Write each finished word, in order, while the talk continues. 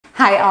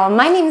Hi all,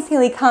 my name is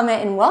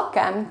Comet and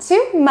welcome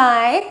to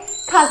my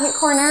cosmic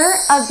corner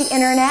of the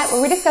internet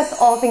where we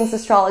discuss all things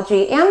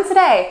astrology. And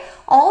today,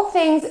 all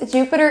things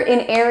Jupiter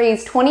in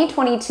Aries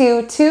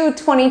 2022 to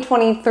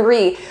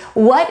 2023.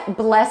 What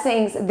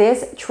blessings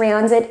this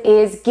transit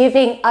is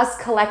giving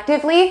us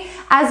collectively,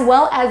 as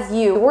well as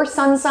you, your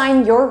sun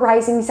sign, your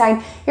rising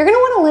sign. You're going to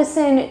want to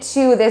listen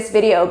to this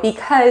video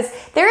because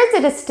there is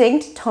a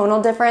distinct tonal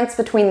difference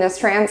between this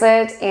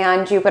transit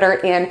and Jupiter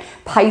in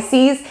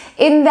Pisces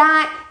in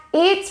that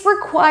it's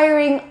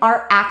requiring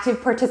our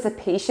active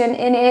participation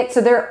in it.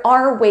 So there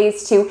are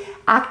ways to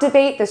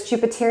activate this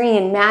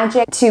Jupiterian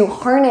magic to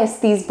harness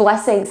these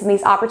blessings and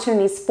these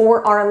opportunities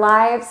for our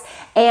lives.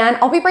 And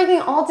I'll be breaking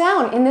it all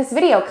down in this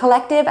video,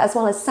 collective as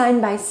well as sign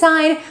by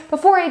sign.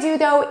 Before I do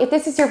though, if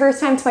this is your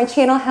first time to my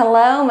channel,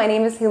 hello, my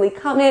name is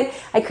Comet.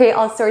 I create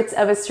all sorts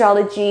of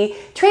astrology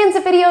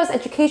transit videos,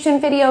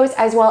 education videos,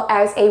 as well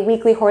as a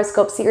weekly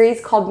horoscope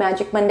series called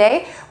Magic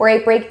Monday, where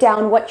I break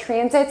down what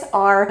transits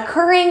are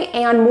occurring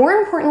and more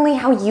importantly,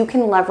 how you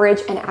can leverage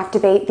and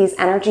activate these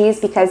energies,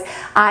 because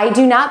I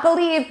do not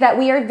believe that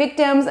we are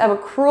victims of a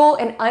cruel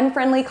and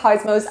unfriendly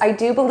cosmos. I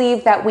do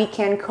believe that we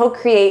can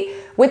co-create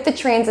with the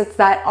transits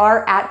that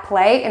are at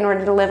play in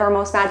order to live our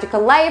most magical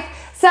life.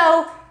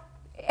 So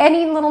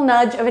any little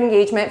nudge of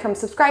engagement from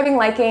subscribing,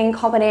 liking,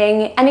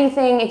 commenting,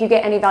 anything, if you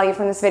get any value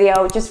from this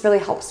video, just really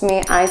helps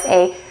me as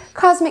a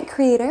cosmic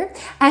creator.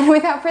 And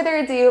without further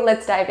ado,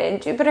 let's dive in.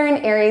 Jupiter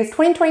in Aries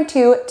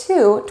 2022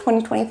 to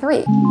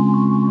 2023.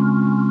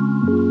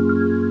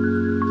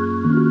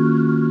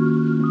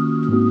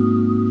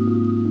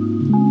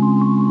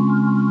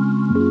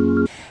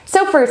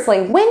 So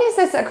firstly, when is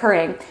this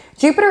occurring?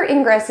 Jupiter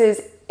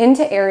ingresses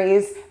into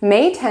Aries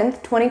May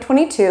 10th,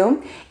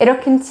 2022. It'll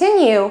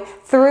continue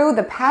through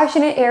the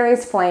passionate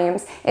Aries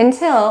flames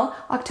until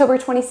October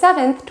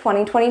 27th,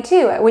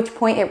 2022, at which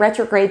point it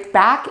retrogrades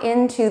back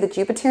into the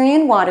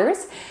Jupiterian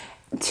waters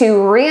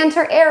to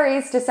re-enter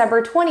Aries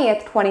December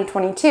 20th,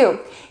 2022.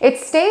 It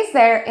stays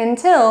there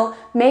until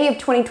May of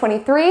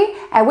 2023,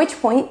 at which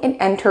point it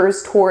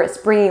enters Taurus,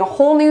 bringing a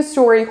whole new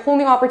story, whole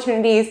new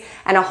opportunities,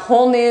 and a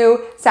whole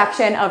new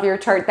section of your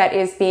chart that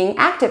is being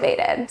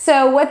activated.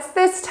 So what's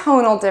this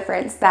tonal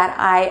difference that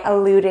I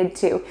alluded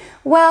to?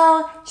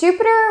 Well,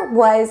 Jupiter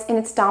was in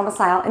its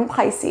domicile in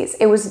Pisces.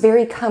 It was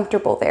very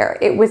comfortable there.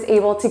 It was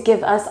able to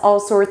give us all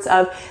sorts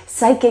of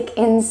psychic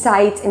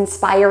insights,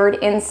 inspired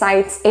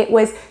insights. It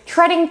was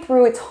treading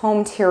through its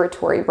home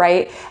territory,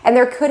 right? And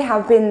there could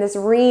have been this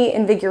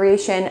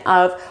reinvigoration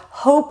of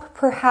hope,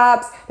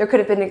 perhaps. There could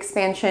have been an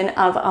expansion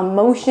of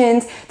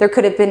emotions. There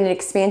could have been an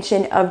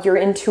expansion of your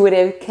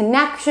intuitive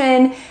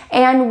connection.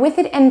 And with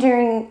it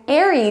entering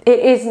Aries, it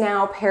is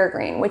now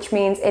peregrine, which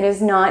means it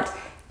is not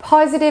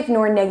positive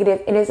nor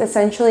negative. It is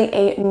essentially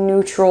a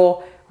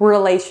neutral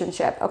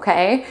relationship,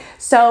 okay?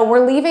 So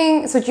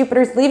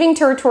Jupiter's leaving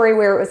territory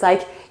where it was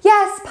like,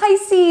 yes,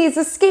 Pisces,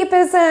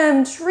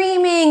 escapism,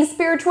 dreaming,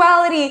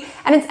 spirituality,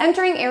 and it's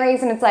entering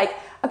Aries and it's like,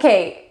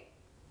 okay,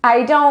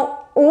 I don't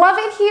love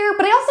it here,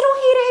 but I also don't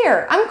hate it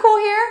here. I'm cool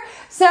here.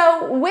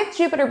 So with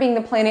Jupiter being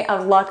the planet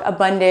of luck,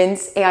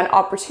 abundance, and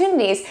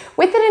opportunities,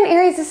 with it in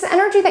Aries, this is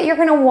energy that you're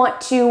gonna want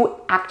to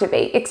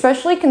activate,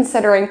 especially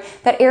considering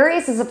that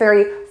Aries is a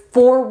very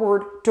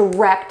forward,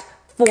 direct,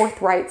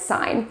 forthright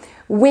sign.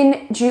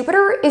 When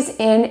Jupiter is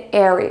in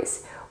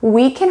Aries,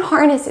 we can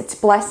harness its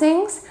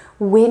blessings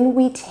when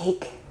we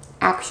take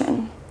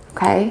action,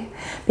 okay?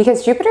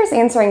 Because Jupiter's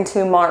answering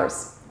to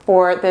Mars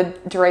for the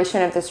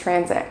duration of this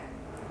transit.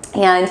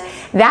 And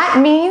that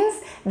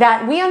means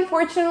that we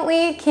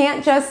unfortunately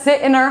can't just sit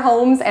in our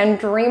homes and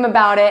dream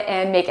about it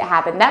and make it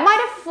happen. That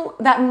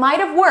might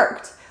have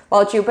worked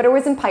while Jupiter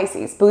was in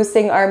Pisces,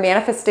 boosting our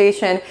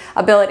manifestation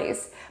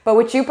abilities. But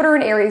with Jupiter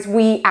in Aries,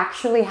 we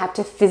actually have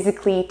to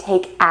physically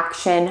take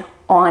action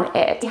on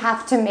it. We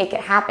have to make it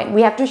happen.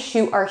 We have to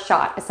shoot our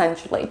shot,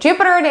 essentially.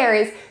 Jupiter in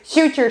Aries,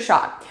 shoot your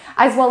shot,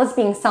 as well as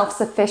being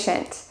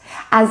self-sufficient,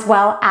 as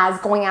well as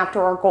going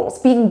after our goals,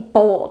 being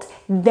bold.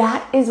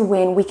 That is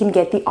when we can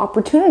get the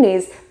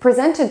opportunities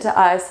presented to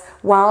us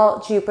while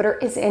Jupiter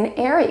is in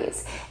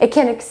Aries. It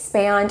can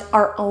expand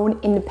our own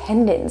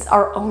independence,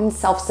 our own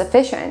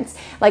self-sufficiency.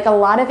 Like a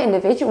lot of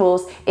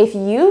individuals, if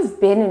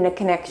you've been in a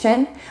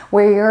connection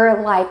where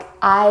you're like,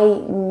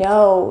 I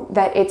know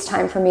that it's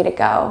time for me to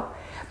go,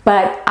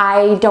 but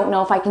I don't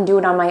know if I can do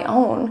it on my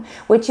own.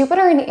 With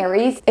Jupiter in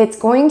Aries, it's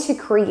going to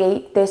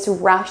create this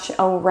rush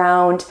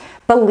around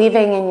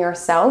believing in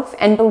yourself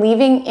and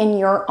believing in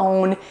your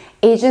own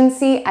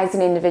agency as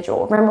an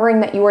individual.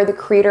 Remembering that you are the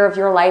creator of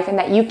your life and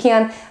that you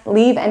can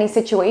leave any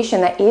situation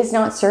that is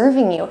not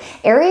serving you.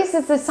 Aries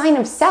is the sign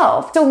of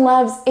self. So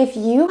loves, if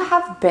you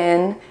have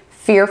been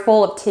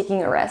fearful of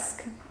taking a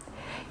risk,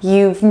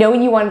 you've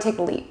known you want to take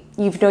a leap,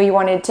 you've known you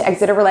wanted to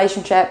exit a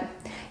relationship,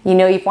 you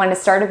know you've wanted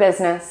to start a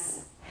business,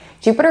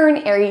 Jupiter in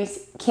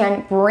Aries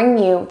can bring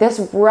you this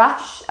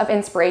rush of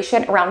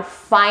inspiration around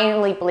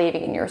finally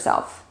believing in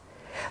yourself.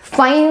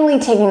 Finally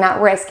taking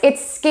that risk.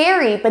 It's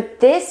scary, but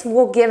this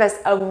will give us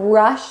a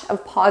rush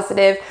of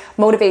positive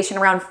motivation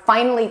around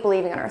finally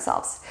believing in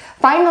ourselves.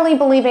 Finally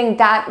believing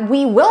that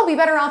we will be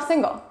better off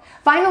single.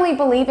 Finally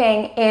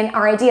believing in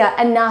our idea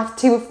enough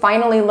to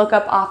finally look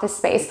up office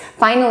space,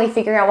 finally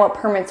figuring out what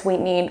permits we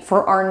need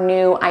for our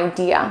new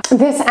idea.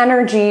 This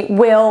energy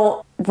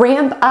will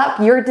ramp up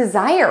your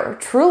desire,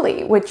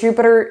 truly, with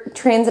Jupiter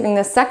transiting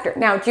this sector.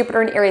 Now,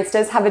 Jupiter in Aries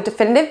does have a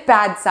definitive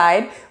bad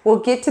side. We'll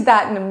get to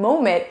that in a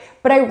moment,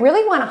 but I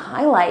really want to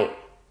highlight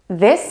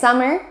this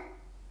summer,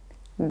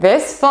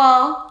 this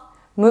fall,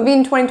 moving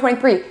in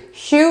 2023,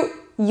 shoot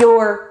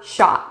your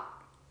shot,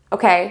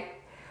 okay?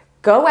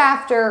 Go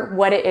after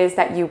what it is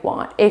that you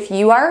want. If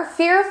you are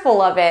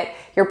fearful of it,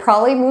 you're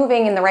probably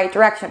moving in the right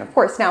direction. Of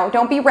course, now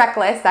don't be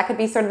reckless. That could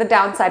be sort of the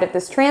downside of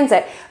this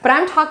transit. But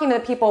I'm talking to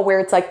the people where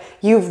it's like,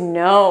 you've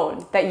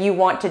known that you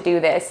want to do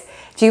this.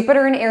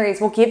 Jupiter in Aries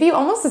will give you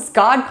almost this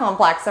God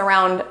complex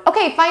around,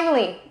 okay,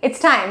 finally, it's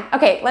time.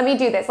 Okay, let me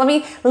do this. Let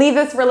me leave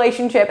this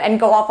relationship and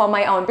go off on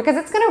my own, because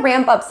it's going to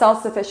ramp up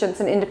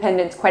self-sufficiency and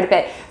independence quite a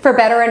bit. For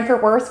better and for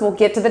worse, we'll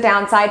get to the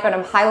downside, but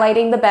I'm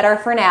highlighting the better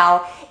for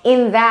now,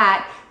 in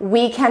that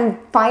we can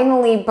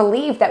finally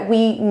believe that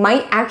we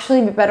might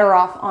actually be better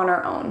off on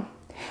our own.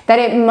 That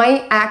it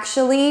might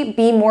actually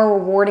be more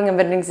rewarding of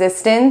an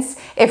existence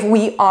if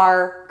we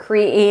are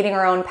creating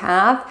our own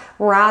path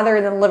rather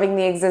than living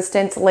the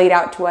existence laid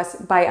out to us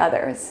by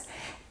others.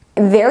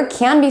 There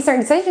can be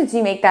certain decisions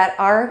you make that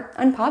are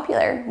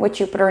unpopular with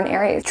Jupiter and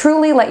Aries.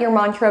 Truly let your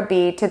mantra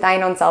be, to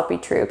thine own self be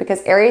true,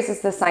 because Aries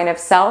is the sign of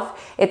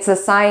self. It's the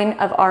sign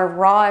of our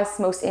rawest,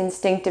 most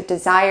instinctive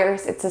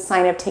desires. It's a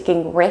sign of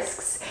taking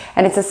risks,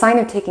 and it's a sign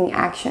of taking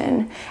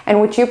action. And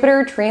with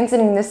Jupiter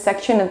transiting this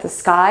section of the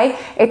sky,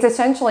 it's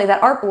essentially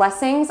that our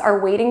blessings are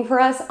waiting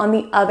for us on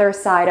the other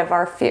side of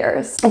our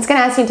fears. It's going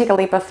to ask you to take a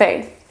leap of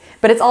faith,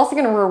 but it's also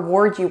going to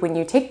reward you when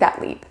you take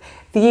that leap.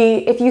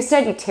 If you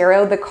study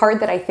tarot, the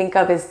card that I think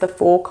of is the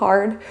Fool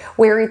card,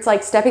 where it's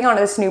like stepping onto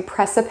this new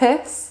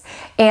precipice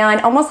and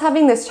almost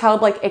having this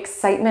childlike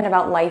excitement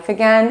about life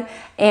again,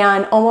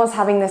 and almost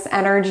having this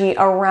energy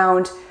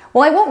around,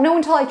 well, I won't know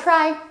until I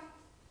try.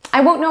 I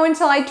won't know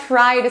until I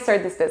try to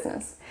start this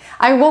business.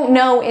 I won't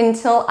know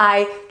until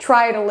I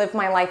try to live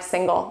my life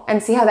single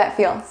and see how that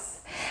feels.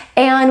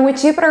 And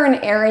with Jupiter in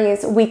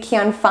Aries, we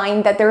can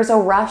find that there's a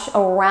rush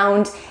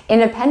around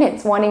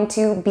independence, wanting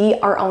to be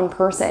our own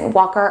person,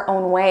 walk our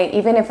own way,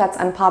 even if that's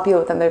unpopular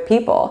with other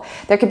people.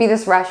 There could be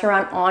this rush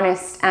around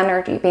honest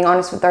energy, being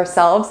honest with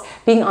ourselves,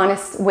 being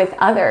honest with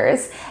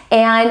others.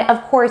 And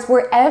of course,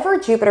 wherever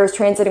Jupiter is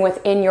transiting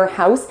within your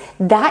house,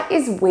 that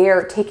is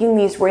where taking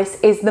these risks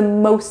is the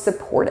most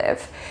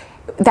supportive.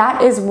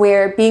 That is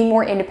where being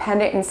more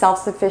independent and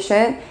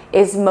self-sufficient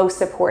is most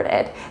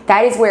supported.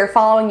 That is where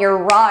following your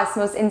rawest,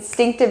 most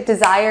instinctive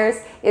desires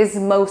is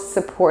most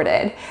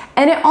supported.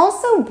 And it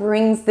also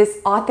brings this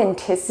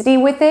authenticity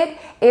with it.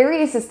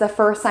 Aries is the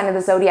first sign of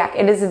the zodiac.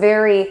 It is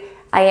very,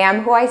 I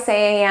am who I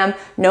say I am,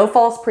 no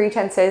false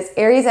pretenses.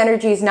 Aries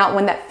energy is not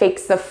one that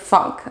fakes the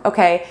funk,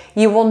 okay?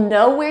 You will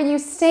know where you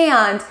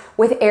stand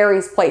with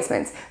Aries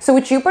placements. So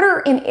with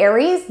Jupiter in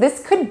Aries,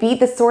 this could be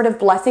the sort of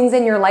blessings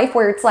in your life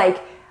where it's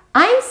like,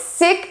 I'm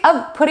sick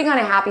of putting on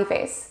a happy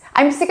face.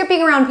 I'm sick of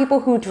being around people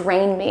who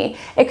drain me.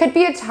 It could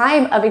be a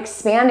time of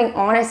expanding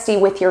honesty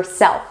with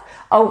yourself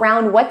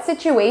around what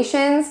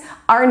situations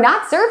are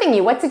not serving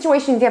you, what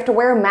situations you have to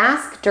wear a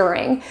mask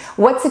during,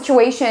 what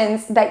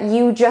situations that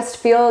you just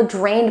feel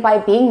drained by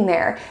being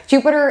there.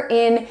 Jupiter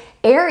in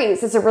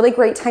Aries is a really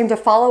great time to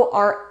follow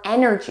our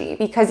energy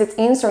because it's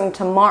answering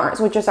to Mars,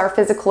 which is our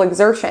physical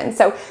exertion.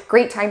 So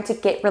great time to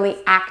get really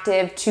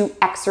active, to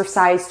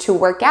exercise, to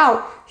work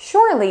out,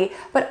 surely,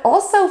 but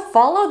also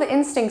follow the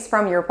instincts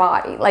from your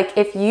body. Like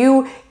if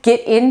you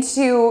get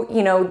into,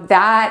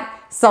 that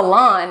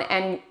salon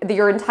and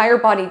your entire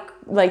body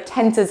like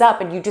tenses up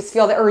and you just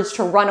feel the urge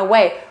to run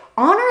away,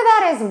 honor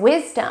that as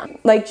wisdom.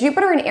 Like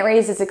Jupiter in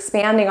Aries is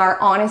expanding our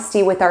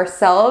honesty with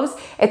ourselves.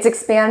 It's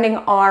expanding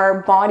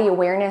our body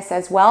awareness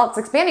as well. It's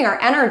expanding our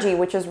energy,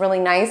 which is really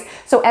nice.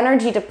 So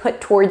energy to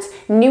put towards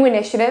new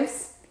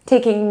initiatives,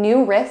 taking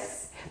new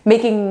risks,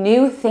 making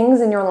new things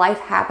in your life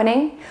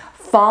happening,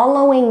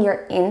 following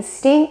your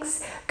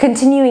instincts,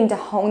 continuing to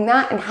hone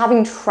that, and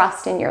having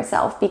trust in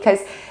yourself, because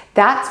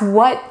that's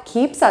what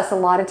keeps us a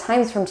lot of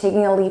times from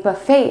taking a leap of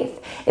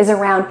faith, is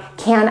around,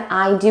 can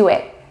I do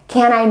it?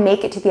 Can I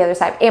make it to the other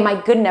side? Am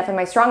I good enough? Am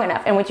I strong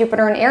enough? And with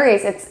Jupiter in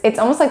Aries, it's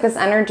almost like this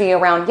energy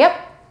around,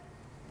 yep,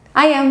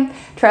 I am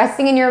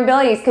trusting in your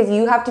abilities, because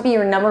you have to be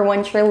your number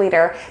one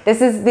cheerleader.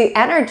 This is the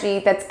energy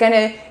that's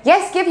gonna,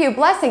 yes, give you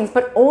blessings,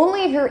 but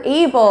only if you're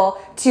able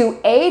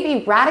to A,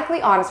 be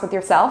radically honest with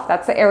yourself,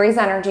 that's the Aries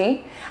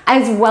energy,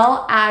 as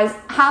well as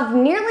have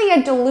nearly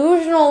a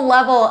delusional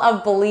level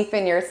of belief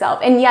in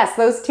yourself. And yes,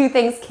 those two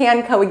things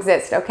can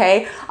coexist,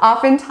 okay?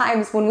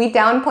 Oftentimes when we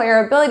downplay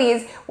our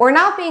abilities, we're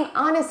not being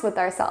honest with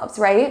ourselves,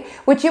 right?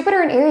 With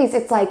Jupiter in Aries,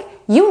 it's like,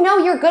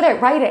 you're good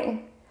at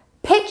writing.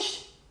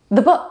 Pitch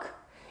the book.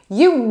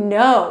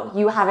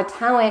 You have a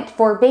talent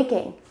for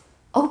baking.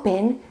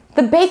 Open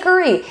The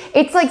bakery.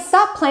 It's like,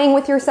 stop playing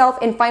with yourself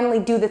and finally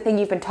do the thing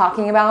you've been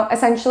talking about,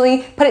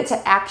 essentially. Put it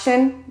to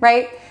action,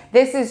 right?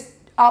 This is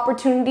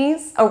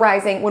opportunities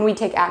arising when we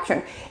take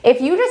action. If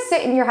you just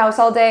sit in your house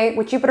all day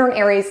with Jupiter and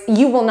Aries,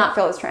 you will not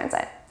feel this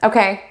transit,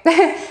 okay?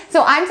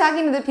 So I'm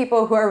talking to the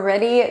people who are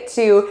ready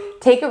to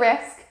take a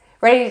risk,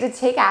 ready to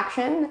take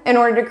action in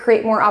order to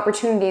create more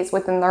opportunities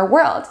within their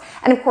world.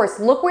 And of course,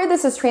 look where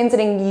this is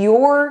transiting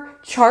your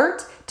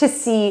chart to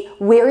see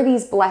where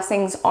these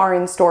blessings are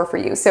in store for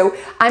you. So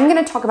I'm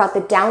gonna talk about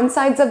the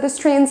downsides of this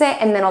transit,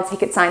 and then I'll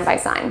take it sign by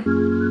sign.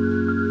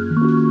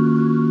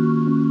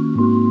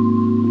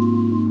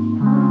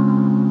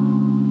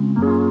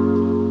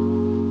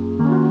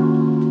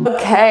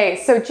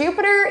 Okay, so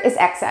Jupiter is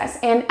excess,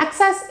 and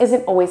excess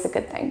isn't always a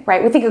good thing,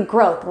 right? We think of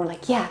growth, and we're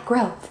like, yeah,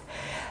 growth.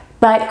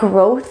 But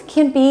growth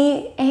can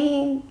be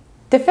a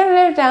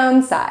definitive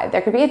downside.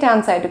 There could be a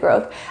downside to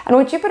growth. And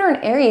with Jupiter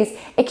and Aries,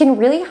 it can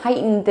really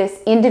heighten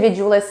this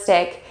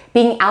individualistic,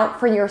 being out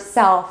for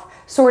yourself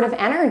sort of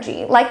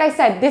energy. Like I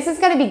said, this is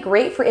going to be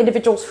great for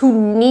individuals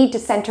who need to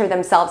center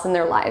themselves in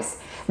their lives.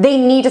 They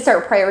need to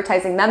start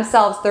prioritizing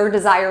themselves, their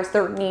desires,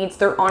 their needs,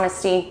 their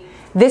honesty.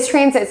 This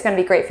transit is going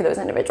to be great for those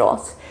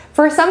individuals.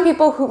 For some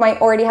people who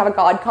might already have a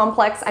God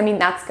complex, I mean,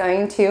 that's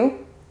going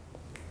to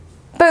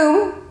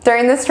boom.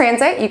 During this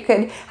transit, you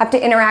could have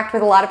to interact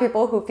with a lot of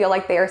people who feel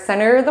like they are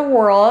center of the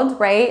world,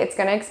 right? It's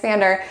going to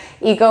expand our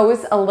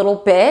egos a little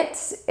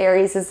bit.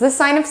 Aries is the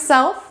sign of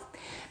self.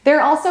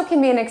 There also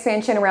can be an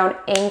expansion around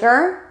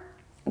anger,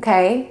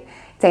 okay?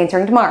 It's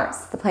answering to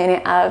Mars, the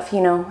planet of,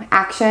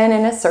 action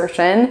and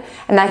assertion.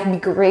 And that can be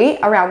great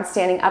around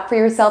standing up for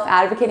yourself,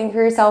 advocating for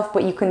yourself,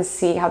 but you can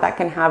see how that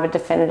can have a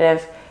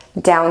definitive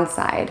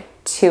downside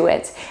to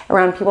it,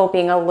 around people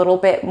being a little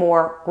bit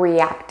more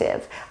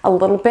reactive, a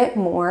little bit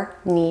more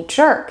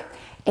knee-jerk,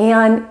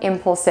 and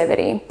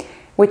impulsivity.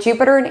 With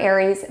Jupiter and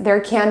Aries,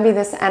 there can be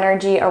this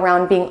energy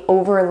around being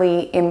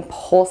overly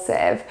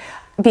impulsive,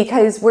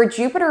 because where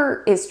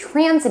Jupiter is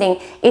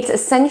transiting, it's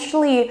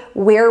essentially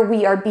where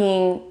we are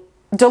being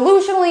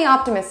delusionally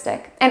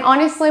optimistic. And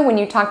honestly, when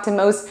you talk to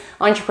most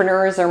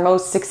entrepreneurs or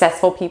most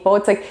successful people,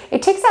 it's like,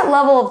 it takes that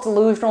level of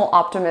delusional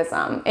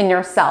optimism in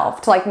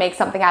yourself to like make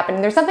something happen.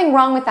 And there's something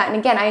wrong with that. And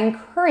again, I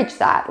encourage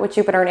that with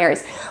Jupiter and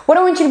Aries. What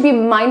I want you to be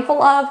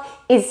mindful of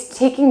is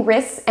taking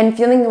risks and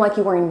feeling like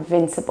you are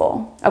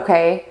invincible,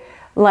 okay?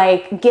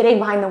 Like getting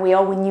behind the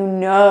wheel when you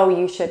know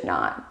you should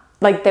not.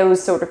 Like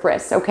those sort of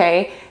risks,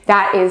 okay?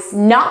 That is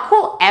not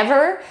cool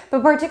ever,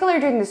 but particularly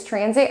during this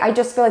transit, I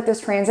just feel like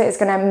this transit is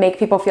gonna make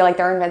people feel like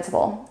they're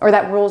invincible or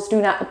that rules do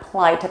not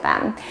apply to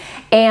them.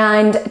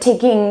 And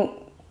taking,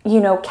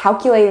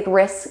 calculated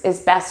risks is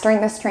best during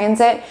this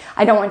transit.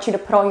 I don't want you to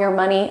put all your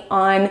money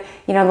on,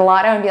 the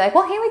lotto and be like,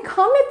 well, Haley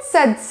Comet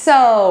said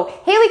so.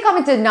 Haley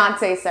Comet did not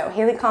say so.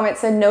 Haley Comet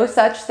said no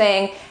such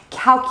thing.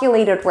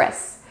 Calculated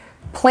risks.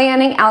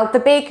 Planning out the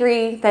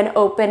bakery, then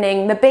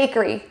opening the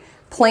bakery.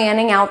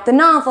 Planning out the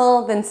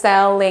novel, then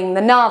selling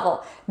the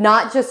novel.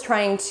 Not just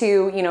trying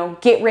to,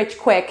 get rich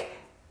quick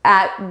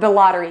at the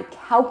lottery.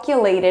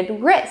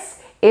 Calculated risk.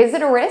 Is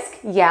it a risk?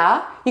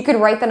 Yeah. You could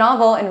write the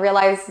novel and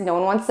realize no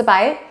one wants to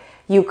buy it.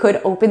 You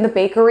could open the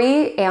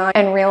bakery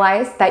and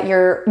realize that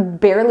you're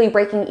barely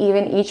breaking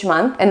even each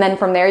month. And then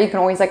from there, you can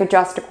always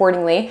adjust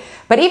accordingly.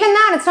 But even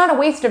that, it's not a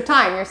waste of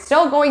time. You're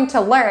still going to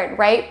learn,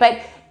 right?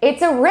 But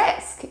it's a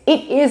risk.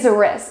 It is a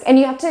risk. And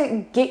you have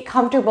to get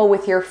comfortable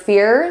with your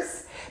fears,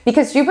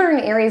 because Jupiter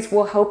and Aries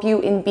will help you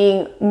in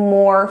being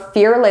more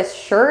fearless.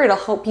 Sure, it'll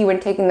help you in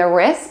taking the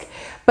risk,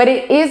 but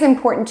it is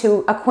important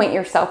to acquaint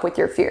yourself with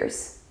your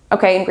fears,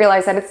 okay? And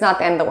realize that it's not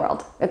the end of the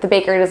world. If the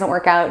bakery doesn't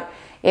work out,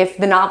 if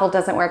the novel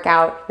doesn't work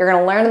out, you're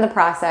gonna learn in the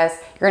process,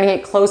 you're gonna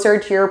get closer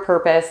to your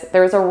purpose.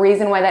 There's a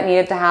reason why that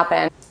needed to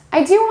happen.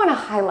 I do wanna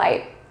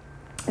highlight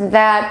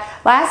that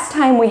last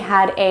time we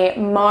had a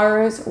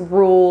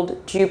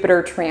Mars-ruled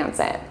Jupiter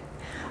transit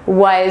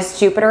was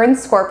Jupiter in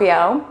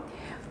Scorpio,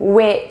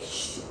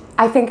 which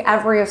I think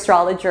every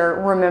astrologer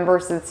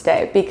remembers this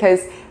day,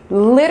 because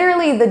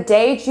literally the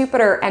day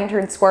Jupiter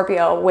entered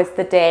Scorpio was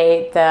the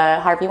day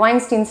the Harvey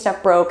Weinstein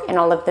stuff broke and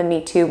all of the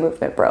Me Too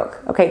movement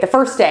broke. Okay, the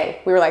first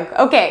day we were like,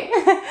 okay,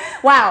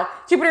 wow,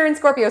 Jupiter in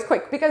Scorpio is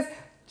quick, because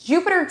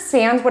Jupiter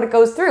expands what it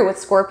goes through. With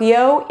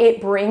Scorpio,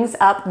 it brings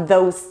up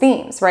those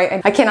themes, right?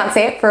 And I cannot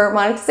say it for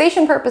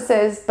monetization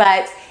purposes,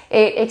 but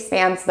it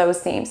expands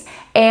those themes.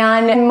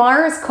 And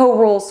Mars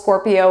co-rules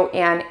Scorpio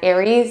and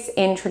Aries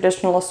in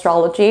traditional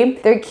astrology.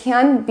 There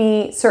can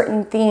be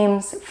certain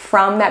themes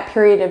from that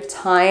period of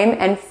time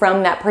and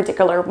from that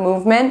particular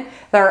movement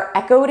that are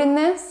echoed in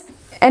this.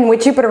 And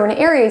with Jupiter and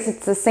Aries,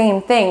 it's the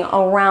same thing.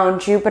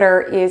 Around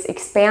Jupiter is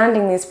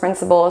expanding these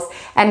principles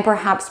and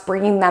perhaps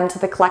bringing them to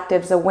the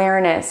collective's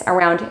awareness.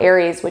 Around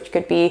Aries, which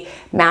could be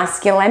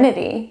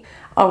masculinity,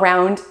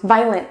 around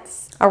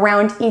violence,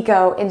 around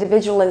ego,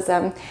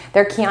 individualism,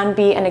 there can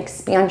be an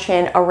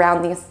expansion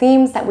around these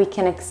themes that we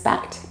can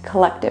expect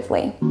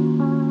collectively.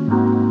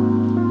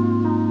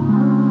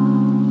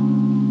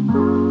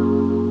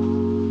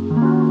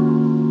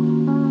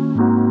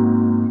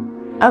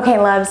 Okay,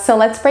 loves, so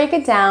let's break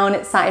it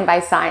down sign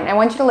by sign. I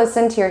want you to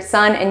listen to your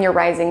sun and your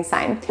rising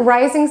sign.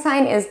 Rising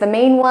sign is the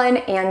main one,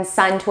 and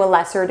sun to a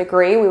lesser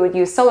degree. We would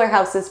use solar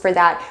houses for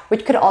that,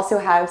 which could also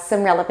have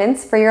some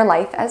relevance for your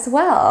life as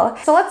well.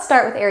 So let's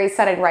start with Aries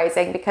sun and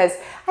rising, because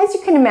as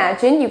you can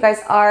imagine, you guys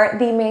are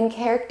the main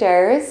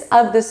characters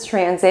of this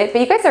transit,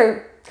 but you guys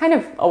are kind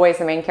of always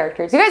the main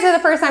characters. You guys are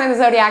the first sign of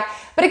the zodiac,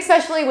 but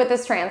especially with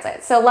this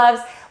transit. So loves,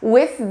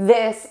 with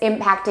this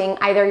impacting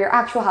either your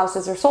actual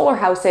houses or solar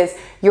houses,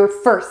 your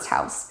first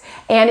house,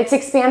 and it's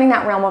expanding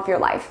that realm of your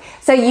life.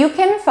 So you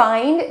can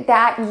find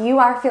that you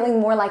are feeling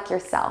more like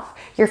yourself.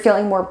 You're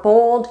feeling more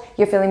bold,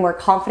 you're feeling more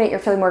confident, you're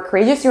feeling more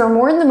courageous, you're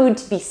more in the mood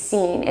to be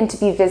seen and to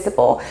be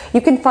visible.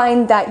 You can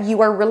find that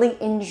you are really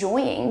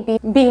enjoying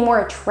being more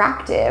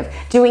attractive,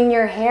 doing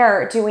your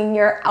hair, doing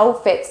your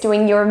outfits,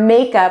 doing your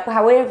makeup,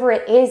 however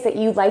it is that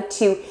you like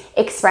to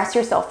express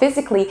yourself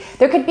physically.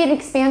 There could be an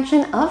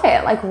expansion of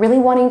it, like really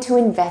wanting to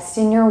invest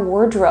in your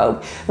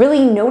wardrobe,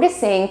 really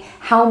noticing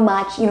how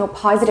much,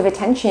 positive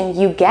attention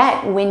you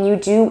get when you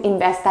do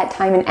invest that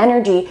time and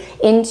energy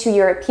into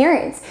your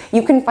appearance.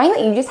 You can find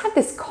that you just have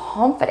this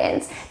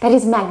confidence that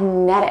is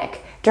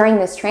magnetic during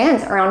this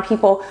trans around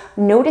people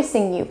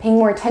noticing you, paying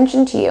more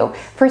attention to you.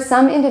 For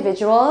some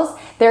individuals,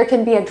 there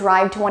can be a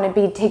drive to want to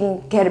be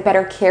get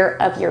better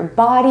care of your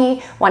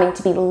body, wanting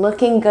to be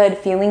looking good,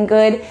 feeling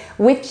good.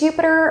 With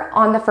Jupiter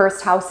on the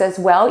first house as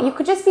well, you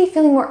could just be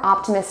feeling more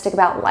optimistic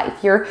about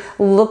life. You're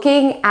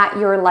looking at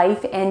your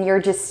life and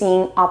you're just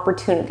seeing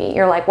opportunity.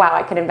 You're like, wow,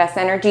 I could invest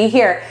energy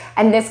here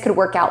and this could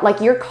work out. Like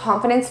your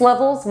confidence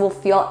levels will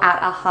feel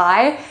at a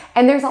high.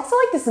 And there's also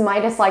like this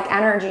Midas-like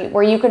energy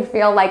where you could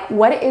feel like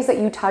what it is that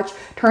you touch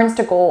turns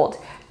to gold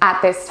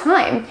at this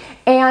time.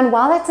 And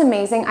while that's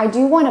amazing, I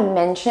do want to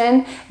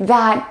mention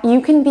that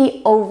you can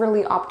be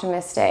overly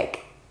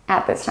optimistic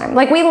at this time.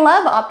 Like we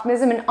love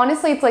optimism, and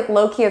honestly, it's like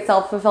low-key a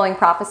self-fulfilling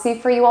prophecy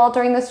for you all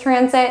during this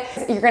transit.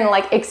 You're gonna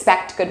like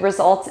expect good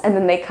results and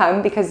then they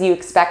come because you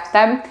expect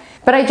them.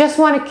 But I just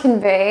want to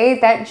convey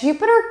that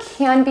Jupiter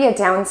can be a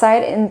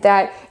downside in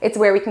that it's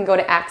where we can go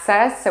to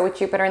access. So with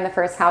Jupiter in the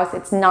first house,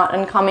 it's not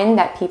uncommon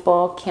that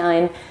people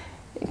can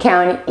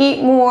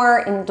eat more,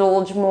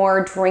 indulge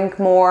more, drink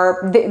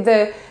more.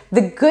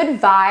 The good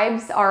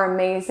vibes are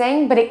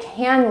amazing, but it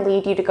can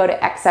lead you to go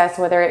to excess,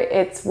 whether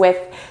it's with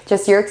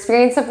just your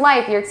experience of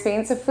life, your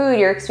experience of food,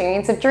 your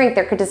experience of drink.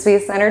 There could just be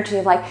this energy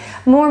of like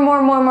more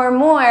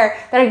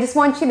that I just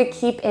want you to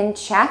keep in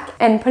check,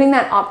 and putting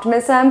that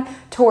optimism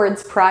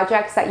towards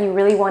projects that you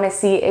really want to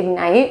see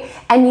ignite,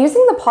 and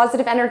using the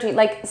positive energy.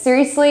 Like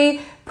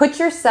seriously, put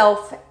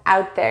yourself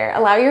out there,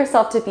 allow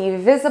yourself to be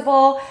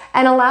visible,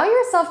 and allow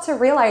yourself to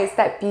realize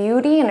that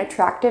beauty and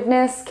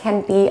attractiveness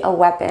can be a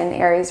weapon,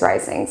 Aries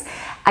risings.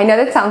 I know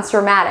that sounds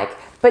dramatic,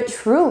 but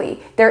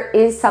truly there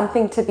is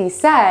something to be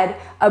said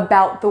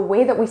about the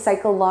way that we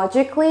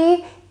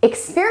psychologically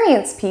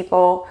experience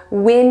people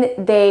when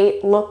they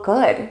look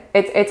good.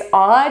 It's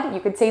odd, you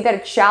could say that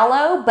it's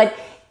shallow, but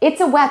it's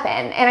a weapon.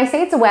 And I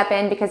say it's a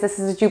weapon because this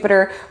is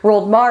Jupiter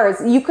ruled Mars.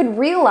 You could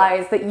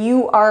realize that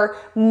you are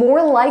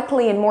more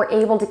likely and more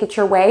able to get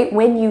your way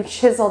when you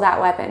chisel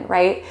that weapon,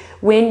 right?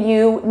 When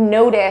you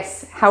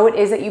notice how it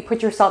is that you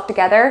put yourself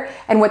together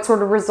and what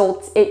sort of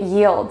results it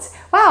yields.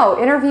 Wow,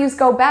 interviews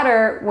go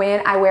better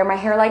when I wear my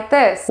hair like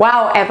this.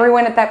 Wow,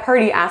 everyone at that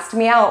party asked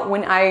me out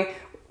when I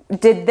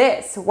did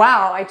this.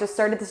 Wow, I just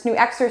started this new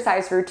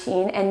exercise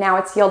routine and now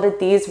it's yielded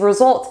these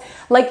results.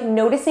 Like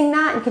noticing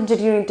that and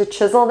continuing to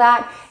chisel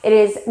that, it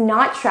is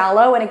not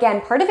shallow. And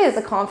again, part of it is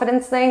a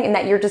confidence thing in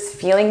that you're just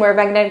feeling more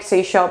magnetic, so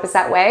you show up as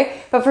that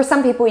way. But for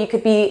some people, you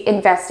could be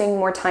investing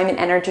more time and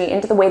energy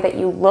into the way that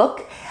you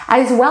look,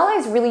 as well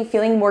as really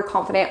feeling more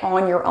confident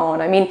on your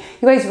own. I mean,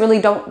 you guys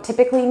really don't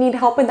typically need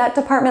help in that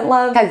department,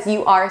 love, because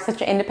you are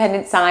such an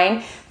independent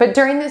sign. But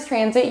during this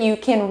transit, you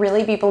can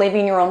really be believing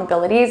in your own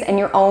abilities and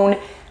your own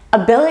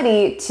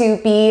ability to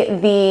be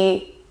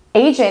the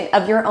agent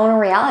of your own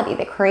reality,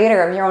 the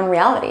creator of your own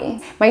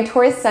reality. My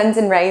Taurus suns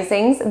and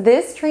risings,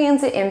 this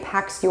transit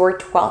impacts your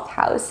 12th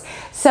house.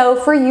 So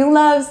for you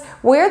loves,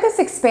 where this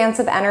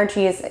expansive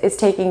energy is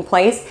taking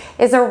place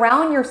is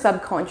around your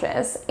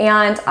subconscious.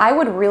 And I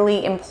would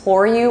really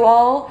implore you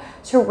all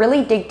to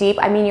really dig deep.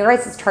 I mean, your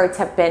guys' charts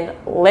have been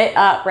lit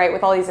up, right?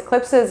 With all these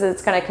eclipses,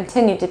 it's going to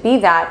continue to be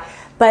that.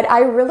 But I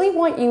really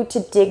want you to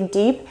dig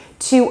deep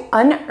to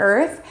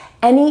unearth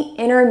any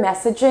inner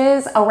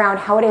messages around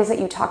how it is that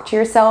you talk to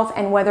yourself,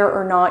 and whether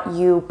or not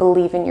you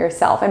believe in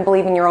yourself and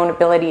believe in your own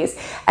abilities,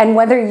 and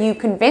whether you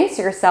convince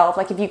yourself,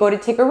 like if you go to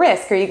take a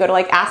risk or you go to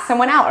like ask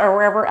someone out or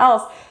wherever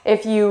else,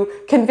 if you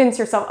convince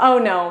yourself, oh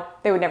no,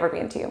 they would never be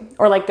into you,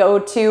 or like go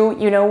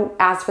to,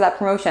 ask for that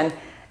promotion.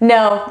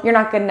 No, you're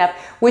not good enough.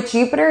 With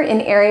Jupiter in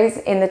Aries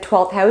in the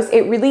 12th house,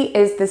 it really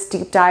is this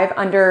deep dive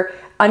under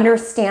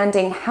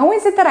understanding how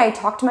is it that I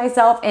talk to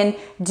myself, and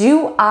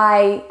do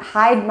I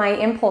hide my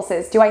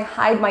impulses? Do I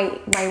hide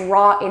my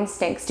raw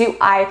instincts? Do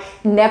I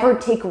never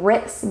take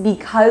risks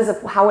because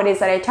of how it is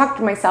that I talk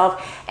to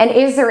myself? And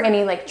is there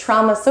any like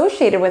trauma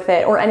associated with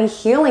it, or any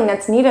healing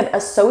that's needed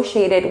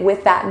associated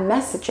with that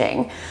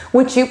messaging?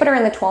 With Jupiter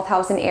in the 12th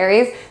house in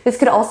Aries, this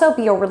could also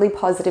be a really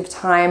positive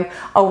time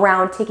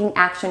around taking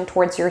action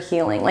towards your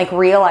healing, like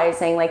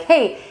realizing like,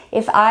 hey,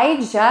 if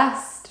I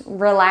just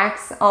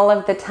relax all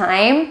of the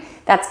time,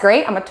 that's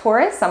great. I'm a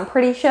Taurus, I'm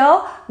pretty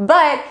chill,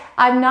 but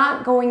I'm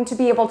not going to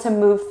be able to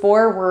move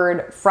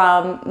forward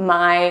from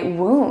my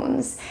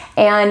wounds.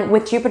 And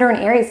with Jupiter in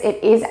Aries,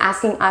 it is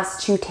asking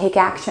us to take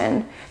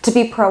action, to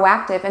be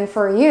proactive. And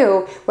for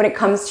you, when it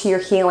comes to your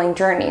healing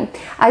journey,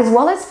 as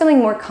well as feeling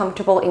more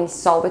comfortable in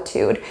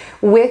solitude.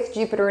 With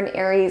Jupiter in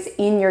Aries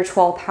in your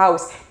 12th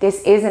house,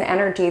 this is an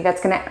energy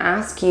that's going to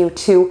ask you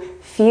to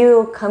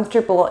feel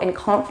comfortable and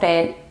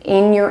confident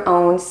in your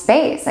own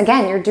space.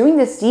 Again, you're doing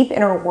this deep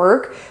inner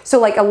work. So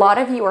like a lot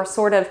of you are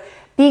sort of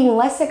being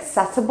less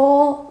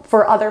accessible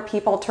for other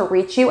people to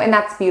reach you, and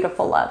that's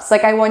beautiful, loves.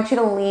 Like I want you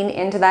to lean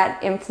into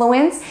that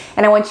influence,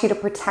 and I want you to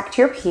protect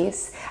your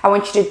peace. I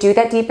want you to do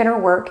that deep inner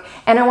work,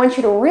 and I want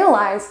you to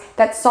realize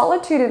that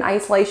solitude and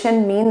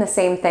isolation mean the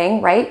same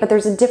thing, right? But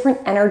there's a different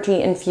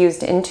energy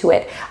infused into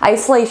it.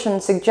 Isolation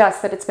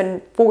suggests that it's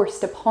been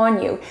forced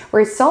upon you,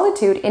 whereas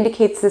solitude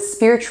indicates the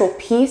spiritual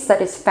peace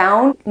that is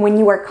found when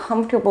you are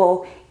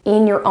comfortable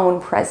in your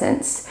own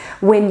presence,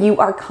 when you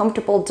are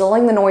comfortable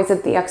dulling the noise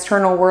of the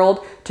external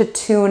world to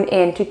tune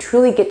in, to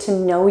truly get to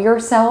know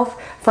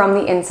yourself from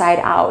the inside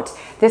out.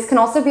 This can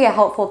also be a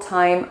helpful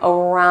time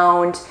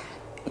around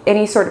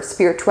any sort of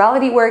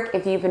spirituality work.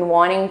 If you've been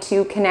wanting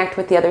to connect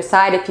with the other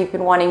side, if you've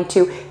been wanting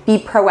to be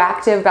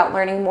proactive about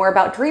learning more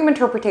about dream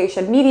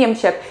interpretation,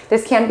 mediumship,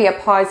 this can be a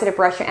positive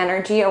rush of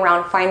energy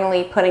around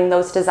finally putting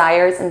those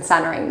desires and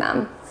centering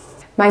them.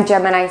 My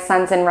Gemini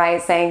suns and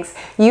risings,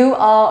 you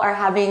all are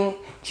having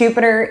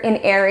Jupiter in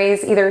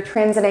Aries either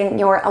transiting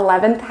your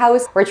 11th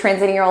house or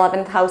transiting your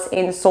 11th house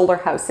in solar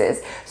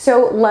houses.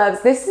 So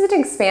loves, this is an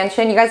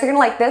expansion. You guys are gonna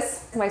like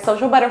this, my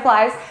social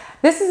butterflies.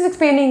 This is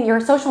expanding your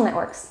social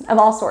networks of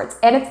all sorts,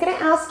 and it's gonna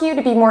ask you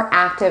to be more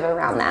active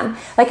around them.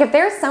 Like if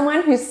there's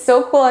someone who's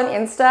so cool on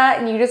Insta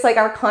and you just like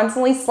are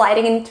constantly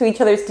sliding into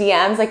each other's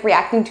DMs, like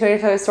reacting to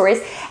each other's stories,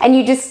 and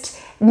you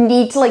just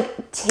need to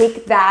like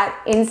take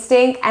that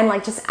instinct and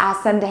like just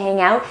ask them to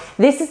hang out.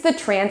 This is the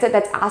transit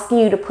that's asking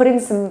you to put in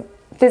some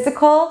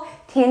physical,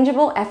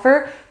 tangible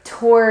effort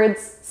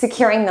towards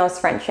securing those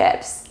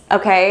friendships,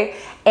 okay?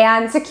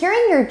 And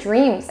securing your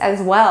dreams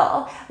as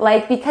well.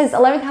 Like, because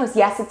 11th house,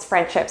 yes, it's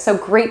friendship. So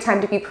great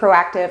time to be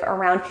proactive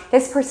around,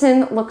 this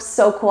person looks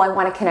so cool, I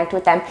want to connect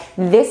with them.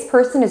 This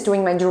person is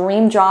doing my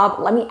dream job.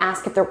 Let me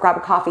ask if they'll grab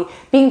a coffee.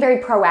 Being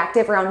very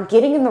proactive around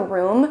getting in the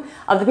room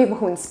of the people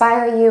who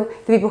inspire you,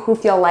 the people who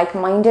feel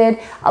like-minded.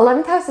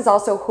 11th house is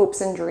also hopes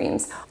and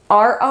dreams,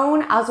 our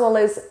own as well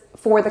as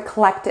for the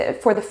collective,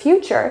 for the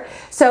future.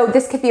 So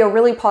this could be a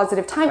really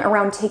positive time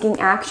around taking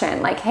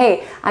action. Like,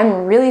 hey,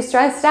 I'm really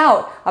stressed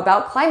out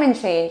about climate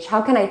change.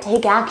 How can I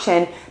take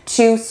action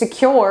to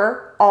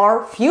secure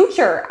our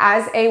future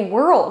as a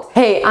world?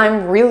 Hey,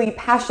 I'm really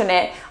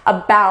passionate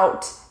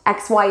about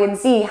X, Y, and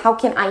Z. How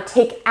can I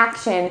take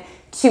action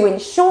to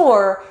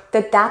ensure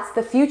that that's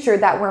the future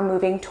that we're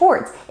moving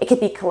towards? It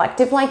could be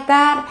collective like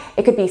that.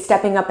 It could be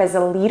stepping up as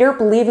a leader,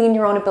 believing in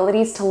your own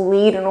abilities to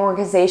lead an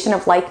organization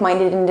of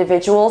like-minded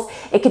individuals.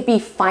 It could be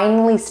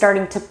finally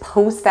starting to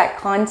post that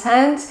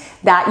content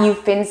that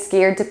you've been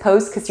scared to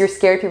post because you're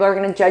scared people are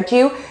going to judge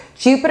you.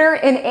 Jupiter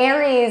in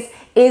Aries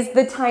is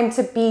the time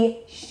to be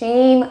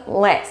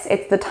shameless.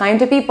 It's the time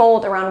to be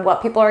bold around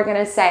what people are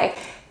going to say.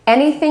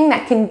 Anything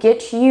that can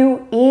get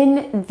you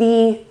in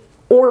the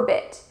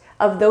orbit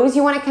of those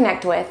you want to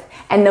connect with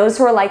and those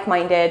who are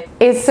like-minded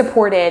is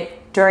supported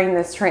during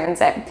this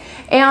transit.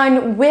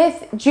 And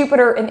with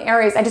Jupiter in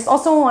Aries, I just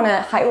also want to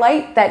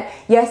highlight that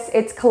yes,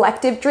 it's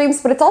collective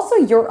dreams, but it's also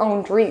your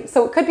own dreams.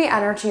 So it could be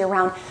energy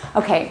around,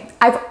 okay,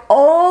 I've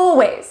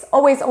always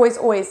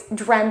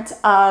dreamt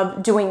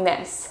of doing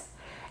this.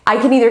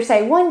 I can either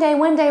say one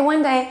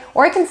day,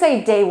 or I can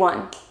say day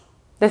one.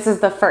 This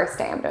is the first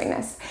day I'm doing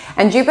this.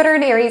 And Jupiter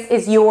in Aries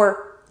is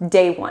your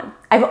day one.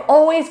 I've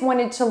always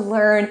wanted to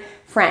learn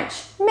French.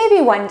 Maybe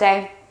one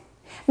day.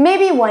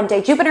 Maybe one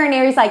day. Jupiter in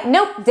Aries like,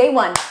 nope, day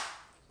one.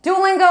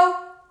 Duolingo,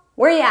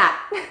 where you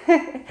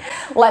at?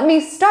 Let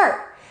me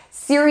start.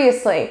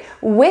 Seriously,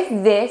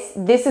 with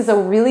this is a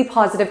really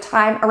positive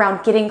time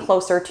around getting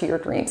closer to your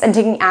dreams and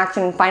taking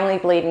action and finally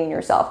believing in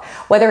yourself.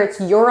 Whether it's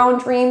your own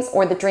dreams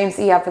or the dreams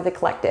that you have for the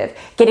collective.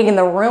 Getting in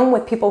the room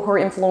with people who are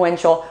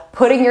influential.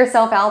 Putting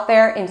yourself out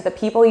there into the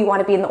people you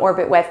want to be in the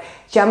orbit with.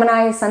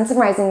 Gemini, Sun, and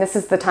Rising, this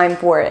is the time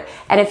for it.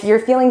 And if you're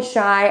feeling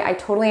shy, I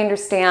totally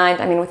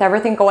understand. I mean, with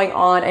everything going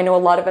on, I know a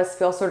lot of us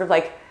feel sort of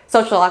like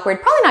social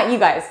awkward. Probably not you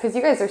guys, because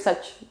you guys are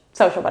such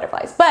social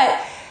butterflies. But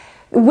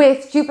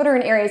with Jupiter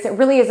in Aries, it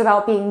really is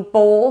about being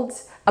bold,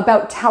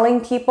 about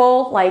telling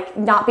people, like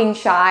not being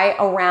shy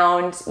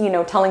around, you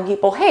know, telling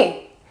people,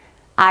 hey,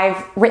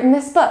 I've written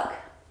this book.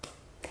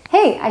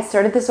 hey, I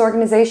started this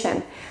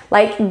organization.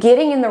 Like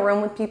getting in the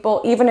room with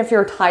people, even if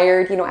you're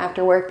tired, you know,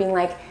 after work, being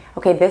like,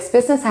 okay, this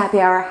business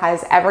happy hour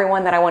has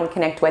everyone that I want to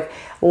connect with.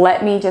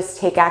 Let me just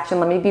take action.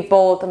 Let me be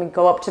bold. Let me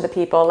go up to the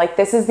people. Like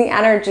this is the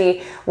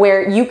energy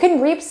where you can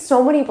reap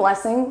so many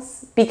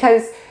blessings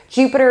because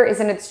Jupiter is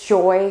in its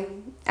joy.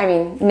 I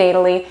mean,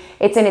 natally,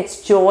 it's in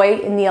its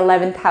joy in the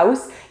 11th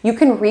house. You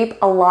can reap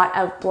a lot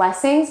of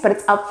blessings, but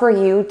it's up for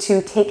you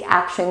to take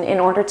action in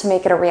order to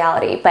make it a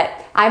reality. But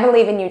I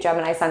believe in you,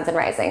 Gemini suns and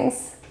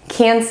risings.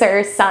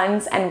 Cancer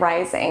suns and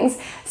risings.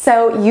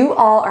 So you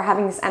all are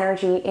having this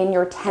energy in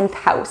your 10th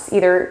house,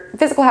 either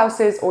physical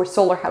houses or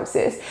solar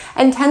houses.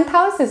 And 10th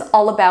house is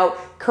all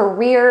about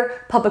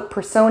career, public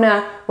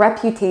persona,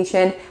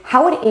 reputation,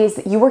 how it is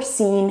that you are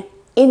seen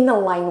in the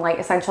limelight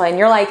essentially. And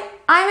you're like,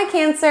 I'm a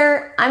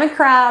Cancer, I'm a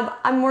crab,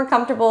 I'm more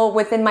comfortable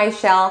within my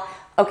shell.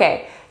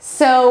 Okay,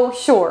 so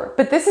sure,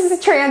 but this is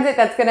a transit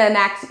that's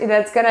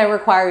gonna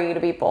require you to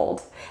be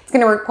bold. It's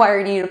gonna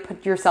require you to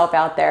put yourself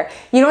out there.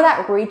 You know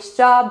that reach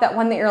job, that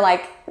one that you're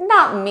like,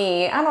 not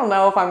me, I don't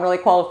know if I'm really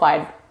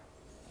qualified.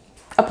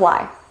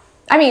 Apply.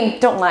 I mean,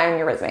 don't lie on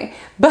your resume,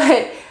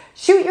 but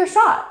shoot your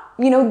shot.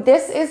 You know,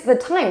 this is the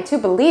time to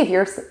believe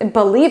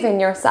in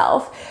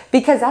yourself,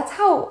 because that's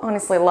how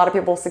honestly a lot of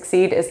people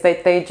succeed, is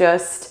that they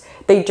just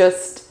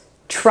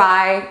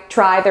try,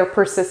 they're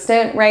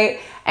persistent, right?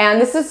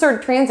 And this is sort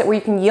of transit where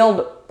you can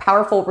yield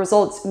powerful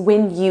results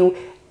when you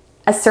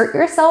assert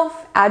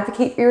yourself,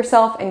 advocate for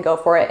yourself, and go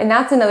for it. And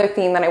that's another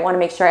theme that I want to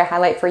make sure I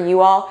highlight for you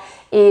all,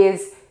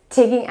 is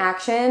taking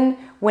action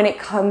when it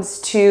comes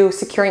to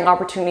securing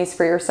opportunities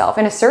for yourself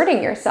and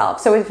asserting yourself.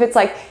 So if it's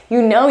like,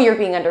 you know you're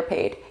being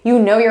underpaid, you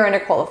know you're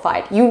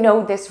underqualified, you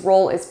know this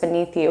role is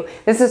beneath you,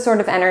 this is sort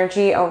of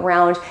energy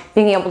around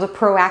being able to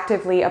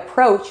proactively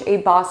approach a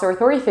boss or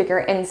authority figure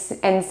and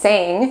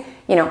saying,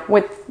 you know,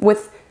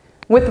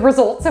 with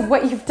results of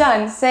what you've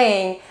done,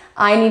 saying,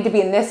 I need to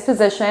be in this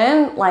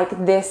position,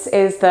 like this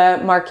is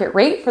the market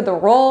rate for the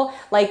role,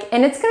 like,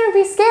 and it's gonna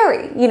be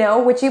scary, you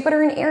know, with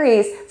Jupiter in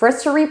Aries. For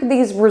us to reap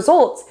these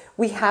results,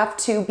 we have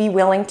to be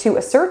willing to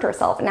assert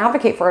ourselves and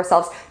advocate for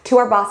ourselves to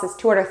our bosses,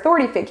 to our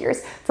authority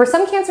figures. For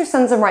some Cancer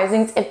suns and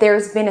risings, if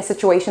there's been a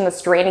situation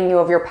that's draining you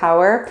of your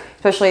power,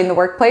 especially in the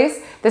workplace,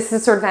 this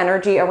is sort of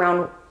energy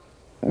around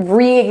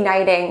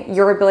reigniting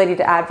your ability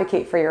to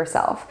advocate for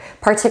yourself,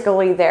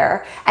 particularly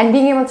there, and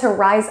being able to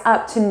rise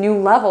up to new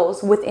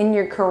levels within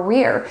your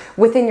career,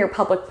 within your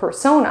public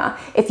persona.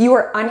 If you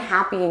are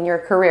unhappy in your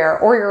career,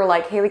 or you're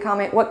like, Haley,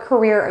 Comet, what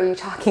career are you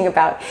talking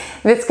about?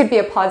 This could be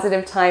a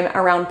positive time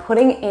around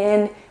putting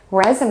in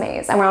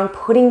resumes, around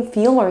putting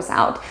feelers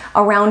out,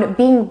 around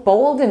being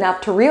bold enough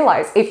to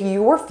realize if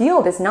your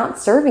field is not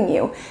serving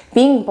you,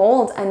 being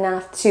bold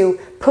enough to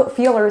put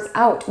feelers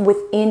out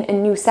within a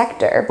new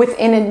sector,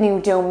 within a new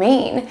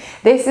domain.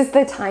 This is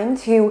the time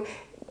to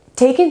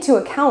take into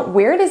account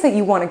where it is that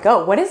you want to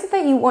go. What is it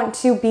that you want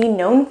to be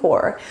known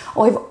for?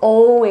 Oh, I've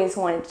always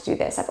wanted to do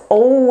this. I've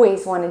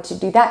always wanted to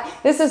do that.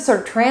 This is sort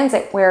of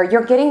transit where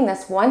you're getting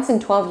this once in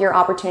 12-year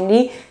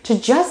opportunity to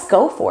just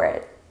go for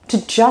it,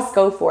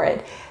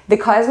 The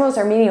cosmos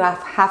are meeting you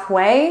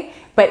halfway,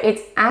 but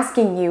it's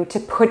asking you to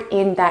put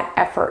in that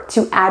effort,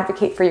 to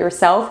advocate for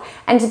yourself,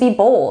 and to be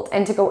bold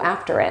and to go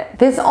after it.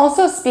 This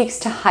also speaks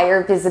to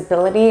higher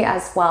visibility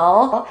as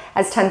well,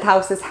 as 10th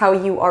house is how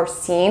you are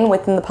seen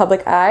within the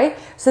public eye.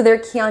 So there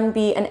can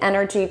be an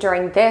energy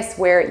during this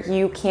where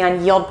you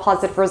can yield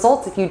positive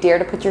results if you dare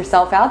to put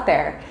yourself out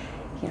there.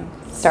 You know,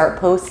 start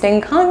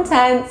posting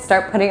content,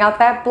 start putting out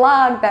that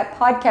blog, that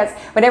podcast,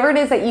 whatever it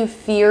is that you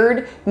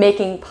feared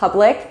making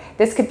public.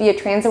 This could be a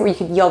transit where you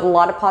could yield a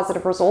lot of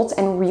positive results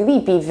and really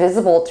be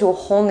visible to a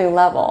whole new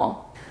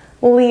level.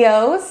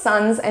 Leo,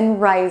 suns and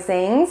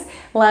risings.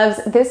 Loves,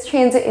 this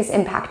transit is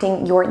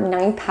impacting your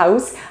 9th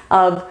house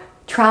of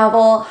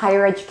travel,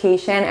 higher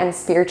education, and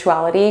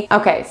spirituality.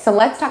 Okay, so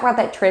let's talk about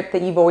that trip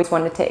that you've always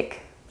wanted to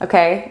take.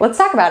 Okay, let's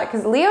talk about it,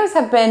 because Leos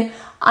have been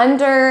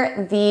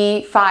under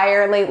the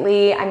fire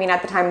lately. I mean,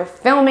 at the time of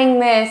filming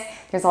this,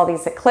 there's all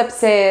these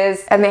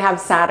eclipses, and they have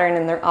Saturn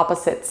in their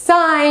opposite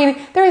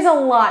sign. There's a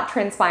lot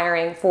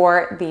transpiring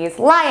for these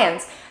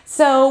lions.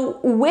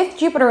 So with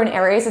Jupiter in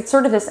Aries, it's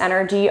sort of this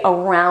energy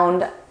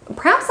around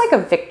perhaps like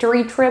a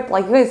victory trip.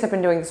 Like, you guys have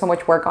been doing so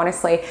much work,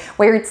 honestly,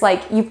 where it's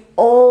like you've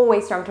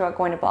always dreamt about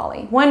going to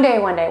Bali. One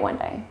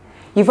day.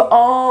 You've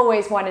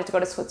always wanted to go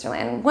to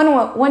Switzerland.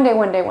 One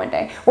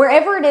day.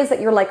 Wherever it is that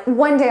you're like,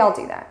 one day I'll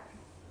do that.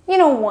 You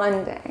know,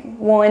 one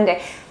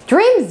day.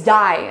 Dreams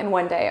die in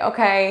one day,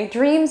 okay?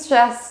 Dreams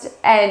just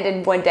end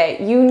in one day.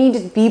 You need to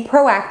be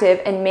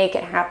proactive and make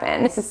it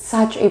happen. This is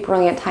such a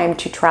brilliant time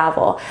to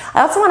travel.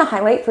 I also want to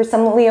highlight for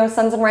some Leo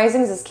suns and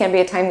risings, this can be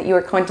a time that you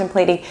are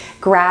contemplating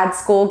grad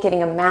school,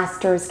 getting a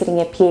master's,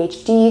 getting a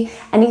PhD,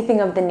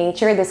 anything of the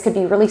nature. This could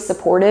be really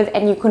supportive,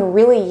 and you can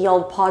really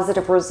yield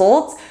positive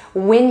results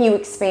when you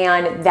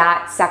expand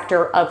that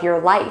sector of your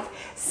life.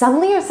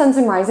 Some Leo suns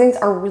and risings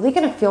are really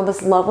going to feel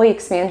this lovely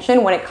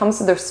expansion when it comes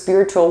to their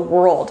spiritual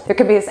world. There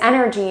could be this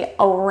energy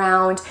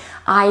around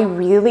I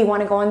really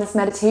want to go on this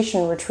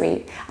meditation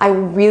retreat. I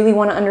really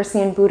want to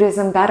understand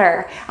Buddhism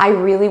better. I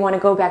really want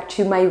to go back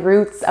to my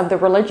roots of the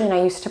religion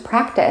I used to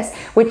practice.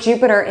 With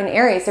Jupiter in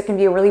Aries, there can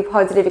be a really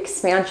positive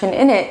expansion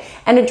in it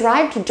and a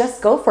drive to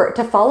just go for it,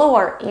 to follow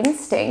our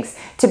instincts,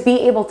 to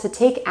be able to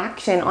take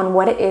action on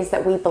what it is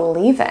that we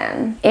believe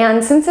in.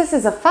 And since this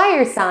is a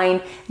fire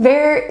sign,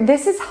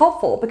 this is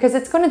helpful because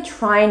it's going to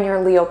trine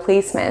your Leo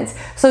placements.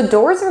 So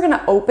doors are going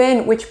to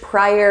open which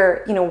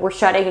prior, were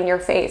shutting in your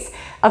face.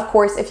 Of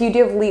course, if you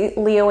do have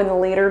Leo in the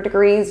later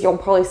degrees, you'll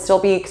probably still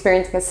be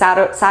experiencing a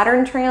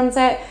Saturn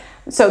transit.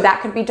 So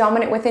that could be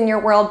dominant within your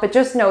world, but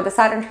just know the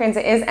Saturn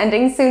transit is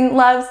ending soon,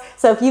 loves.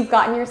 So if you've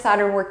gotten your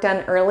Saturn work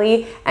done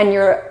early and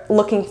you're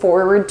looking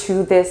forward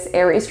to this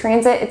Aries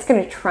transit, it's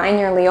going to trine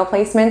your Leo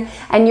placement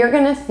and you're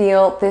going to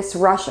feel this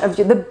rush of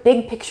the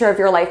big picture of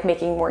your life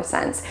making more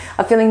sense,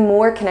 of feeling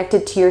more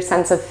connected to your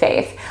sense of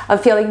faith,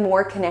 of feeling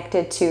more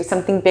connected to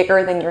something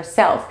bigger than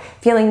yourself,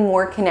 feeling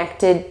more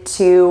connected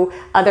to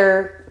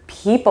other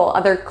people,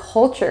 other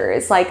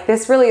cultures. Like,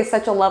 this really is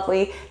such a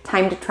lovely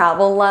time to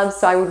travel, love.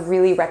 So I would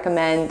really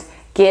recommend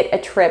get a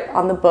trip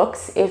on the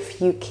books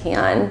if you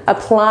can.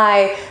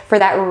 Apply for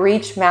that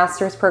Reach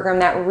Master's program,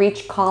 that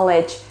Reach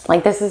College.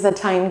 Like, this is a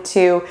time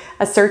to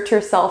assert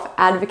yourself,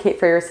 advocate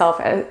for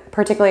yourself,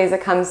 particularly as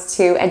it comes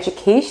to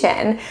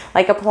education.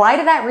 Like, apply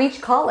to that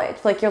Reach College.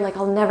 Like, you're like,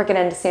 I'll never get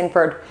into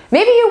Stanford.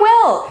 Maybe you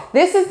will.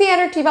 This is the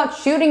energy about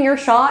shooting your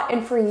shot.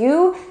 And for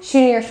you,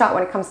 shooting your shot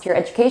when it comes to your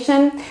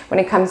education, when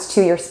it comes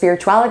to your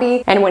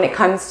spirituality, and when it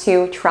comes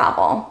to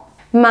travel.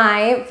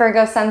 My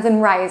Virgo suns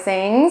and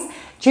risings,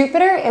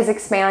 Jupiter is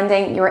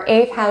expanding your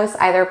 8th house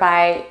either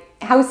by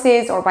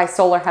houses or by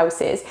solar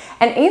houses.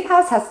 And 8th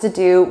house has to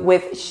do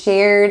with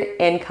shared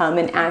income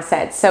and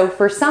assets. So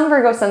for some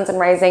Virgo suns and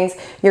risings,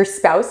 your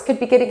spouse could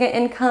be getting an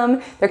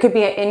income. There could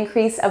be an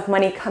increase of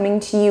money coming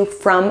to you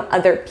from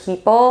other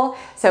people.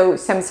 So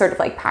some sort of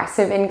like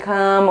passive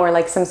income or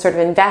like some sort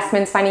of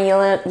investments finally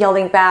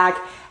yielding back,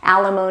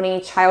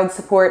 alimony, child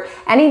support,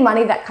 any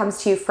money that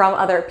comes to you from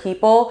other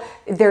people,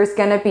 there's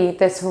gonna be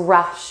this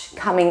rush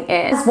coming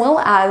in. As well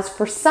as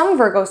for some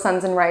Virgo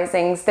suns and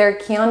risings, there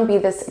can be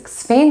this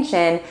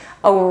expansion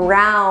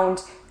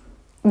around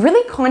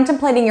really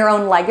contemplating your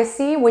own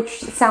legacy, which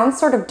sounds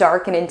sort of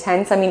dark and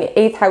intense. I mean,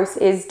 8th house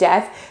is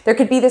death. There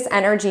could be this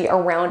energy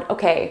around,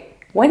 okay,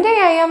 one day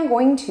I am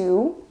going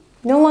to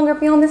no longer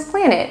be on this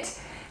planet.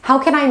 How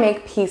can I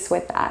make peace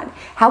with that?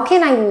 How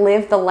can I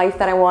live the life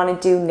that I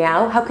want to do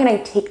now? How can I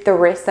take the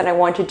risks that I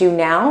want to do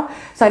now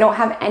so I don't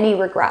have any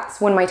regrets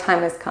when my time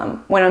has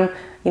come, when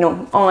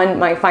I'm, on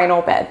my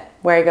final bed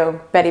where I go,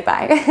 Betty,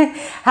 bye.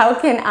 How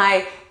can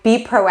I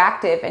be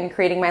proactive in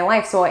creating my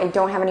life so I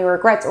don't have any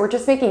regrets, or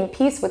just making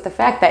peace with the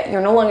fact that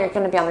you're no longer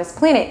going to be on this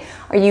planet?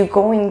 Are you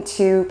going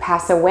to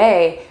pass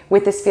away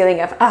with this feeling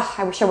of,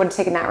 I wish I would have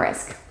taken that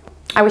risk.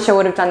 I wish I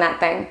would have done that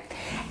thing.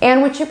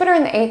 And with Jupiter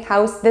in the 8th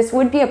house, this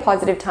would be a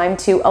positive time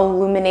to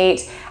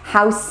illuminate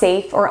how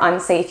safe or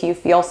unsafe you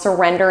feel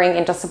surrendering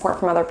into support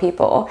from other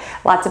people.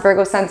 Lots of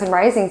Virgo suns and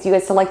risings, you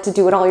guys like to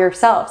do it all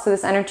yourself. So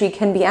this energy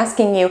can be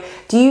asking you,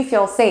 do you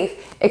feel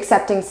safe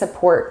accepting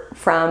support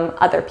from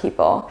other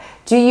people?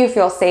 Do you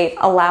feel safe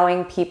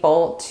allowing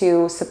people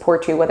to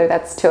support you, whether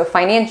that's to a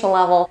financial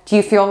level? Do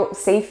you feel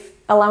safe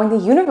allowing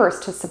the universe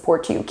to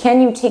support you?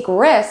 Can you take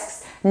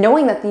risks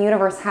knowing that the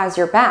universe has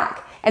your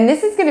back? And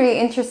this is going to be an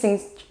interesting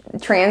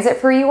transit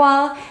for you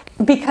all,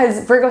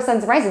 because Virgo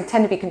suns and rising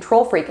tend to be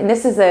control freak, and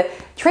this is a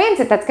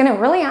transit that's going to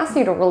really ask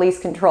you to release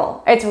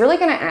control. It's really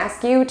going to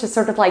ask you to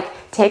sort of like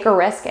take a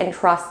risk and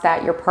trust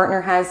that your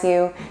partner has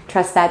you,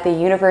 trust that the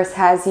universe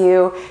has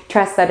you,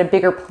 trust that a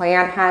bigger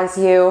plan has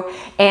you,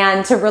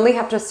 and to really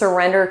have to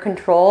surrender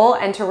control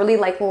and to really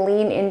like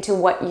lean into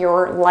what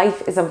your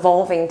life is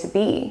evolving to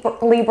be. For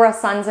Libra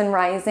suns and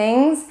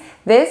risings,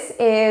 this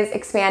is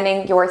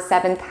expanding your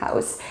 7th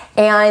house,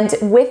 and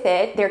with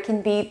it there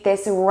can be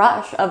this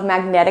rush of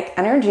magnetic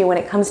energy when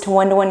it comes to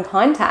one-to-one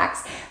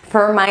contacts.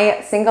 For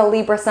my single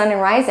Libra sun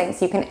and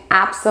risings, you can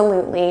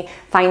absolutely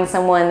find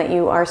someone that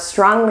you are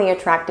strongly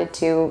attracted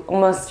to.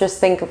 Almost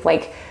just think of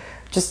like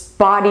just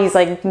bodies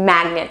like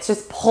magnets,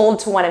 just pulled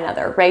to one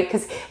another, right?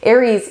 Because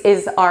Aries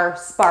is our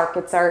spark,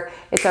 it's our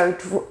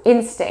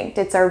instinct,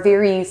 it's our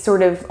very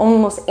sort of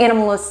almost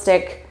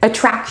animalistic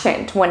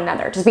attraction to one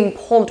another, just being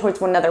pulled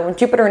towards one another. When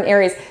Jupiter in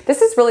Aries,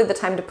 this is really the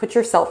time to put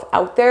yourself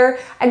out there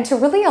and to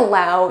really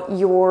allow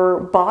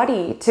your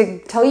body to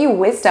tell you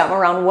wisdom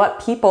around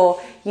what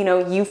people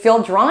you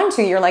feel drawn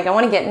to. You're like, I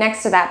want to get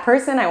next to that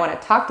person, I want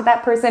to talk to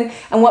that person,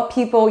 and what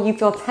people you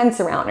feel tense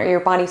around, or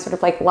your body sort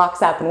of like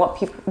locks up, and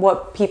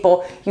what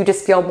people you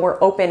just feel more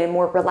open and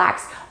more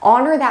relaxed.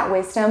 Honor that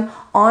wisdom,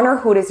 honor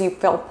who it is you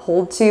feel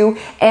pulled to,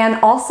 and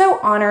also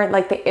honor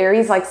like the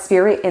Aries like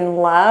spirit in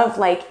love.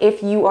 Like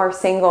if you are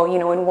single,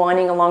 and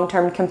wanting a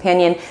long-term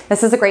companion,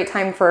 this is a great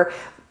time for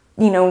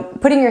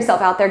putting yourself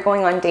out there,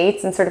 going on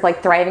dates and sort of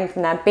like thriving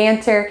from that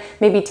banter,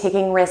 maybe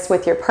taking risks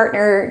with your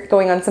partner,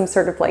 going on some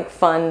sort of like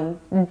fun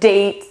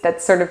date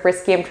that's sort of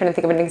risky. I'm trying to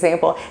think of an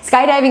example.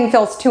 Skydiving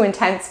feels too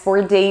intense for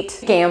a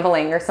date,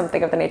 gambling or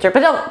something of the nature,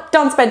 but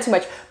don't spend too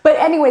much. But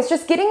anyways,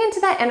 just getting into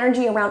that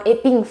energy around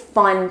it being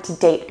fun to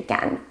date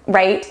again,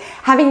 right?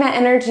 Having that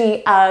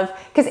energy of,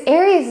 because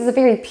Aries is a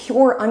very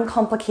pure,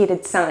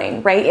 uncomplicated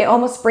sign, right? It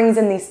almost brings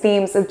in these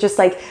themes of just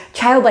like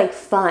childlike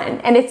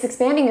fun, and it's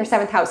expanding your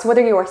 7th house. So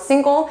whether you are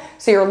single,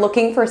 so you're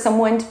looking for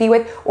someone to be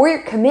with, or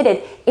you're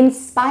committed,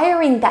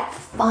 inspiring that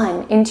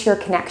fun into your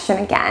connection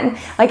again,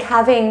 like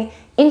having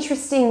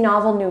interesting,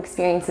 novel, new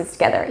experiences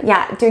together.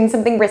 Yeah, doing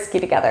something risky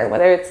together,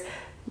 whether it's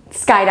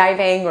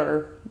skydiving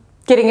or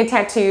getting a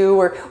tattoo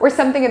or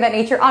something of that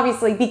nature.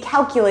 Obviously be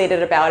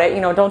calculated about it,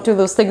 don't do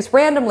those things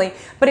randomly,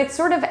 but it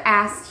sort of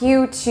asks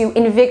you to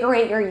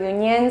invigorate your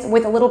unions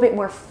with a little bit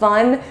more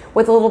fun,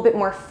 with a little bit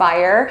more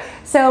fire.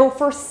 So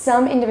for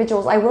some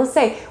individuals, I will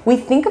say, we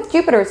think of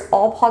Jupiter as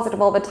all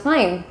positive all the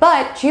time,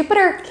 but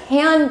Jupiter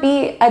can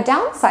be a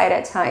downside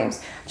at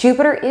times.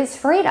 Jupiter is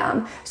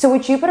freedom. So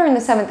with Jupiter in the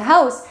 7th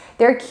house,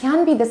 there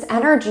can be this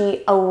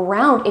energy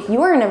around, if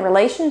you are in a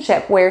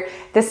relationship where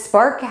the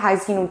spark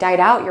has,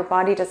 died out, your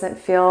body doesn't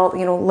feel,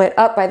 lit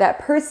up by that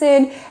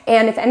person.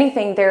 And if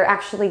anything, they're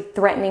actually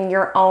threatening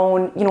your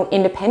own,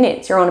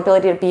 independence, your own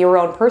ability to be your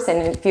own person.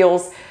 And it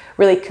feels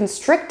really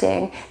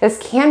constricting. This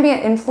can be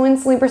an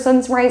influence, Libra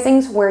Suns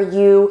risings, where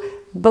you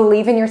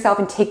believe in yourself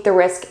and take the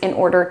risk in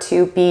order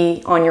to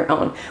be on your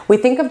own. We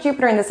think of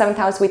Jupiter in the 7th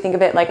house, we think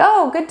of it like,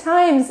 oh, good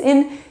times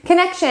in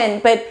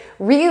connection, but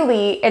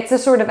really it's a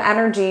sort of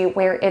energy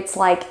where it's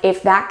like,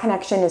 if that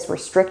connection is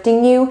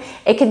restricting you,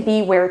 it can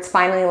be where it's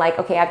finally like,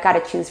 okay, I've got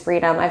to choose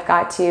freedom. I've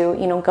got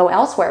to, go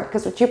elsewhere,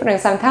 because with Jupiter in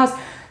the 7th house,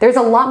 there's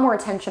a lot more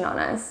attention on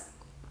us.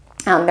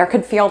 There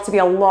could feel to be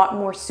a lot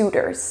more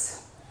suitors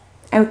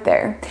out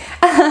there.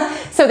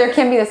 So there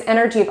can be this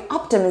energy of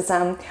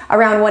optimism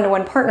around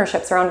one-to-one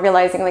partnerships, around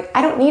realizing like,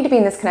 I don't need to be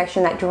in this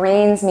connection that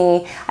drains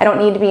me. I don't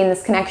need to be in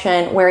this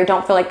connection where I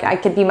don't feel like I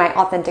could be my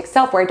authentic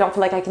self, where I don't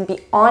feel like I can be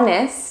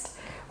honest,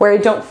 where I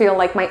don't feel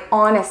like my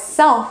honest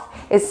self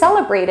is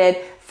celebrated.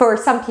 For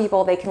some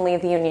people, they can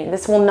leave the union.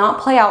 This will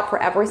not play out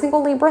for every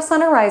single Libra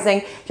Sun or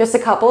rising, just a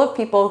couple of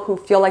people who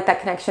feel like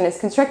that connection is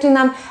constricting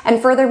them,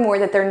 and furthermore,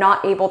 that they're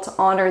not able to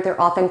honor their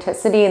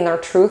authenticity and their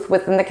truth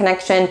within the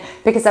connection,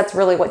 because that's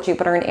really what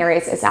Jupiter in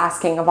Aries is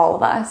asking of all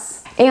of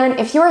us. And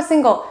if you're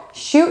single,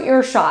 shoot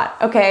your shot,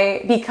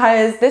 okay?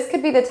 Because this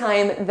could be the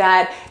time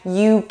that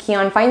you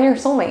can find your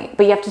soulmate,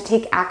 but you have to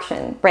take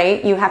action,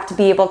 right? You have to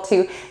be able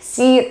to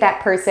see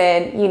that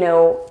person,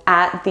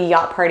 at the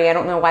yacht party. I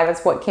don't know why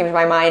that's what came to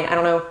my mind. I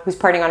don't know who's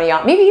partying on a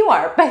yacht. Maybe you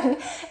are, but,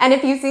 and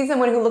if you see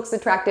someone who looks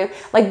attractive,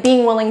 like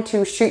being willing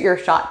to shoot your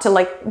shot, to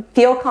like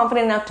feel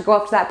confident enough to go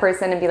up to that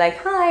person and be like,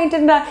 hi,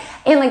 da-da-da.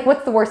 And like,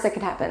 what's the worst that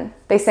could happen?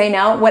 They say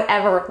no,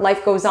 whatever,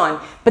 life goes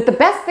on. But the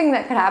best thing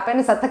that could happen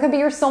is that could be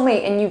your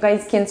soulmate, and you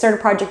guys can start a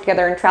project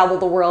together and travel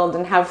the world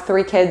and have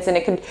 3 kids, and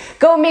it could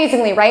go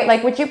amazingly, right?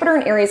 Like with Jupiter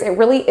in Aries, it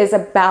really is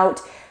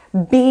about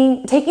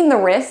taking the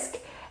risk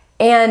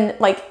and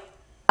like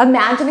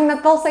imagining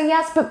that they'll say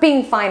yes, but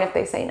being fine if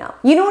they say no.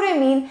 You know what I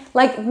mean?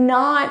 Like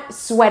not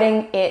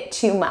sweating it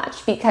too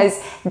much,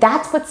 because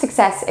that's what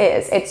success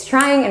is. It's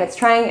trying and it's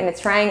trying and it's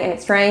trying and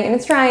it's trying and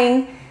it's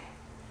trying.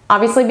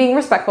 Obviously being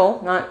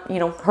respectful, not,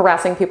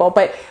 harassing people.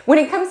 But when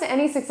it comes to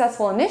any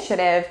successful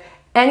initiative,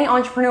 any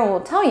entrepreneur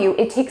will tell you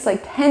it takes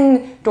like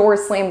 10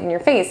 doors slammed in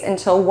your face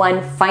until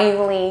one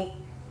finally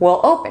will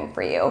open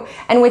for you.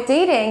 And with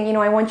dating,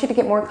 I want you to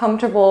get more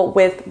comfortable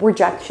with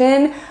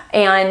rejection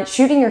and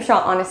shooting your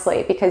shot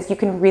honestly, because you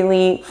can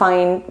really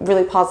find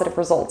really positive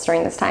results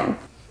during this time.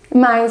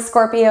 My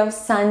Scorpio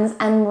suns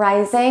and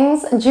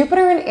risings,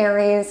 Jupiter in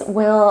Aries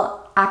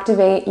will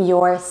activate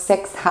your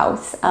 6th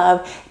house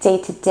of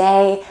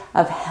day-to-day,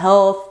 of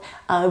health,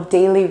 of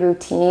daily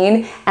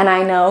routine. And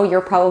I know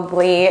you're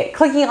probably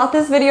clicking off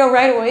this video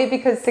right away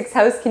because 6th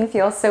house can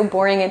feel so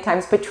boring at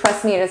times, but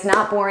trust me, it is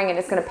not boring, and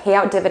it's going to pay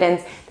out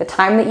dividends the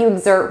time that you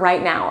exert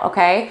right now,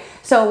 okay?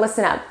 So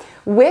listen up.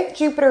 With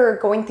Jupiter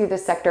going through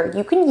this sector,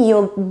 you can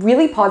yield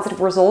really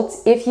positive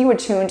results if you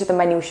attune to the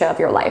minutiae of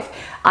your life.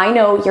 I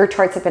know your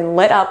charts have been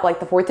lit up like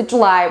the 4th of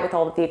July with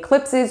all of the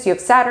eclipses. You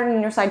have Saturn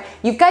on your side.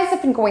 You guys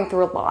have been going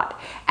through a lot.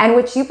 And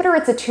with Jupiter,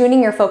 it's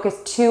attuning your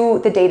focus to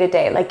the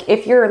day-to-day. Like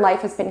if your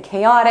life has been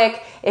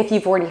chaotic, if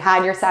you've already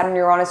had your Saturn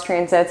Uranus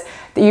transits,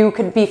 you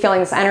could be feeling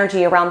this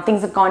energy around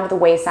things have gone to the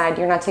wayside.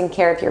 You're not taking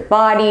care of your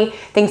body.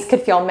 Things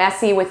could feel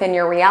messy within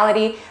your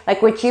reality.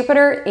 Like with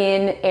Jupiter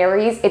in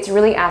Aries, it's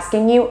really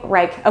asking you,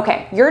 like,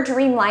 okay, your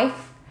dream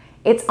life,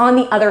 it's on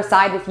the other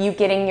side with you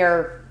getting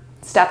your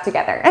stuff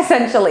together,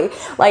 essentially.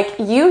 Like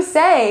you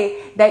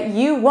say that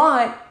you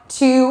want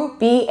to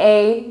be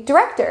a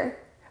director,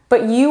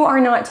 but you are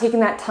not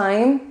taking that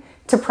time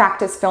to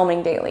practice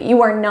filming daily.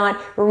 You are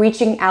not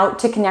reaching out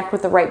to connect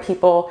with the right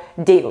people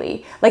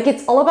daily. Like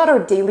it's all about our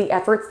daily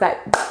efforts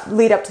that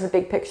lead up to the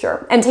big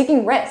picture, and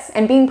taking risks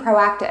and being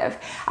proactive,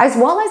 as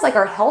well as like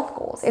our health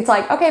goals. It's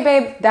like, okay,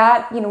 babe,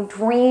 that,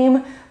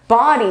 dream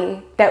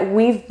body that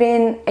we've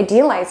been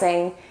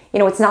idealizing, you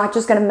know, it's not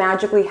just going to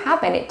magically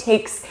happen. It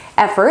takes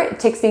effort. It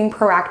takes being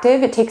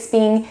proactive. It takes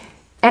being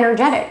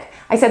energetic.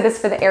 I said this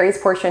for the Aries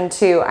portion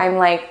too. I'm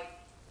like,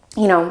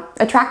 you know,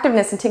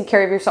 attractiveness and taking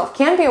care of yourself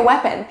can be a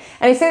weapon.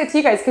 And I say that to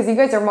you guys because you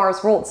guys are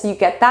Mars ruled, so you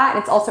get that.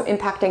 And it's also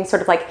impacting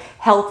sort of like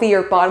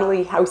healthier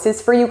bodily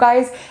houses for you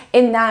guys,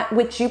 in that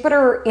with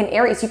Jupiter in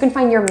Aries, you can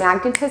find your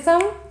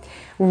magnetism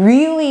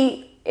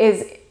really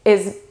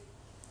is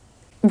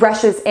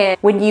rushes in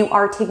when you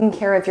are taking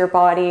care of your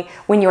body,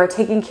 when you are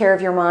taking care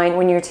of your mind,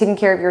 when you're taking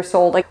care of your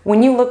soul. Like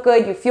when you look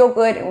good, you feel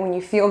good, and when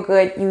you feel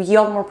good, you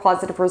yield more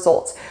positive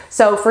results.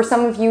 So for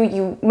some of you,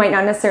 you might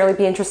not necessarily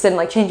be interested in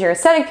like changing your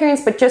aesthetic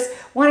appearance, but just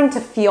wanting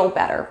to feel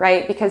better,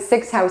 right? Because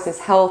 6th house is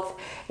health.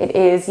 It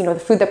is, you know, the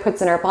food that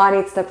puts in our body.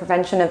 It's the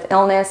prevention of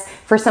illness.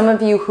 For some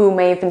of you who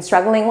may have been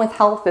struggling with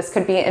health, this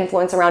could be an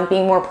influence around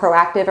being more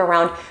proactive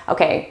around,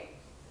 okay,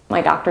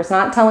 my doctor's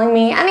not telling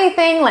me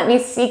anything. Let me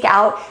seek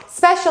out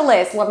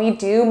specialists. Let me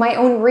do my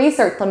own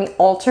research. Let me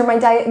alter my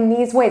diet in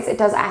these ways. It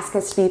does ask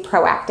us to be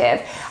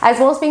proactive, as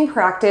well as being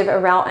proactive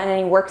around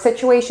any work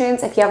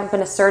situations. If you haven't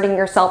been asserting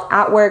yourself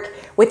at work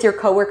with your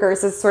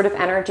coworkers, is sort of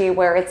energy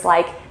where it's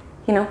like,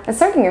 you know,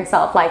 asserting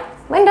yourself like,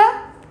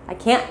 Linda, I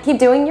can't keep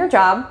doing your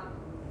job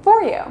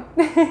for you.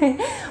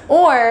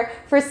 Or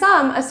for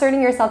some,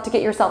 asserting yourself to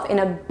get yourself in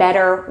a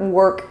better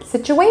work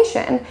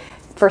situation.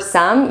 For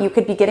some, you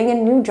could be getting a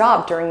new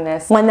job during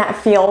this, one that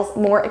feels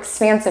more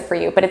expansive for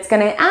you, but it's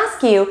going to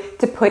ask you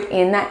to put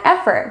in that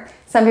effort.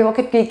 Some people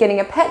could be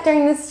getting a pet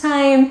during this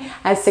time,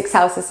 as 6th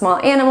house is small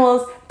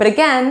animals. But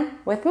again,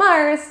 with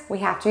Mars, we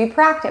have to be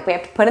proactive. We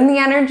have to put in the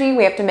energy.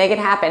 We have to make it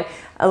happen.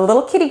 A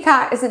little kitty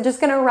cat isn't just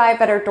going to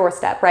arrive at our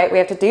doorstep, right? We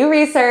have to do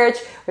research.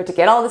 We have to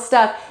get all this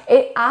stuff.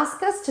 It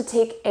asks us to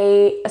take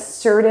a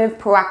assertive,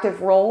 proactive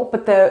role,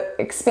 but the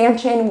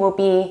expansion will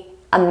be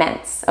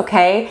immense,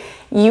 okay?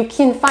 You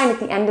can find at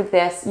the end of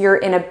this, you're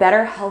in a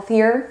better,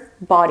 healthier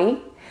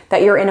body,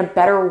 that you're in a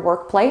better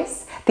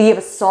workplace, that you have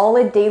a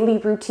solid daily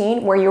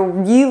routine where you're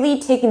really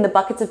taking the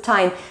buckets of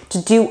time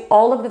to do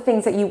all of the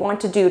things that you want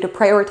to do, to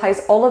prioritize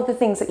all of the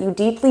things that you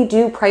deeply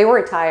do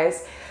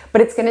prioritize, but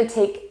it's gonna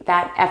take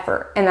that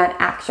effort and that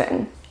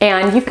action.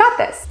 And you've got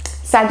this.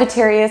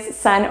 Sagittarius,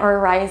 sun or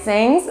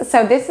risings.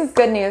 So this is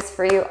good news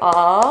for you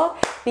all,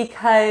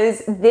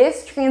 because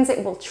this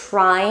transit will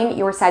trine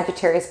your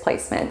Sagittarius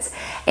placements.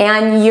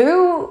 And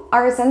you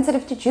are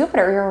sensitive to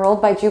Jupiter. You're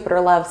ruled by Jupiter,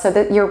 love. So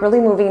that you're really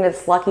moving into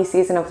this lucky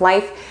season of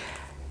life,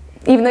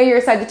 even though you're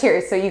a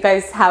Sagittarius. So you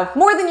guys have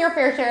more than your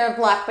fair share of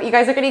luck, but you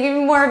guys are going to give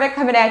me more of it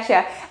coming at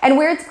you. And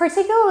where it's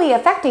particularly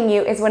affecting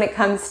you is when it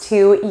comes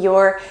to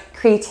your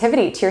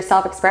creativity, to your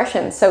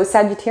self-expression. So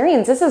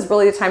Sagittarians, this is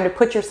really the time to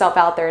put yourself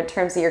out there in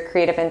terms of your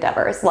creative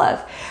endeavors,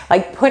 love.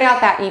 Like put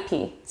out that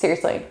EP,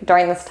 seriously,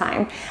 during this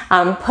time.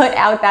 Put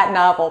out that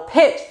novel,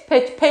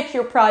 pitch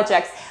your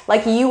projects.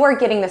 Like you are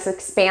getting this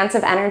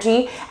expansive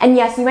energy. And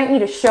yes, you might need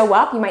to show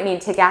up. You might need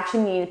to take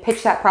action. You need to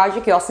pitch that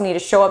project. You also need to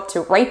show up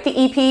to write the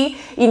EP.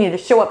 You need to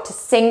show up to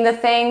sing the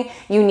thing.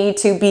 You need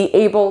to be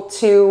able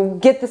to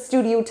get the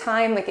studio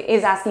time. Like it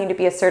is asking you to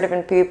be assertive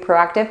and be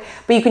proactive,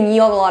 but you can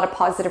yield a lot of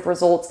positive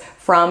results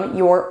from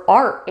your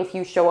art if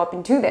you show up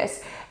and do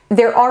this.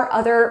 There are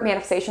other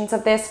manifestations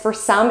of this. For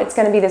some, it's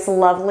going to be this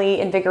lovely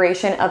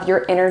invigoration of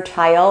your inner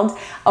child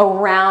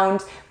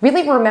around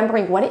really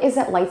remembering what it is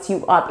that lights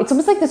you up. It's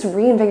almost like this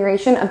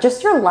reinvigoration of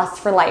just your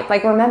lust for life,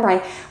 like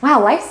remembering,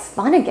 wow, life's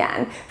fun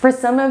again. For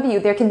some of you,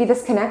 there can be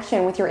this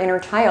connection with your inner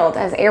child,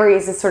 as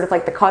Aries is sort of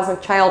like the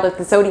cosmic child of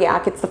the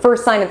zodiac. It's the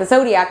first sign of the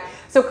zodiac.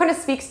 So it kind of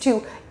speaks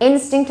to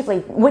instinctively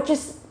what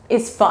just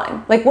is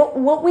fun. Like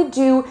what we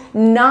do,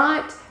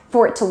 not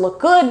for it to look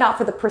good, not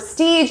for the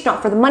prestige,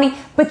 not for the money,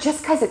 but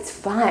just because it's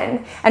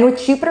fun. And with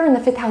Jupiter in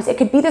the 5th house, it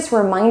could be this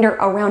reminder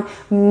around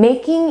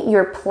making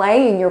your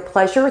play and your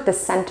pleasure the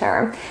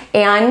center.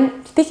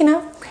 And speaking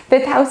of,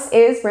 5th house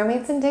is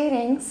romance and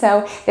dating.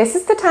 So this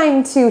is the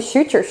time to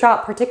shoot your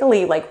shot,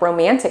 particularly like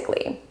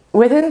romantically.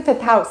 Within the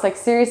 5th house, like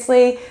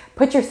seriously,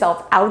 put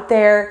yourself out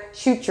there,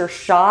 shoot your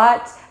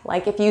shot.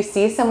 Like if you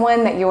see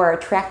someone that you are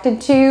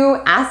attracted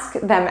to, ask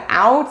them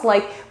out.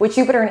 Like with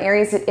Jupiter and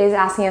Aries, it is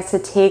asking us to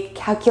take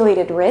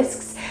calculated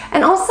risks.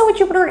 And also with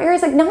Jupiter and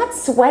Aries, like not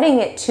sweating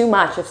it too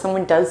much if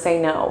someone does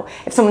say no.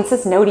 If someone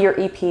says no to your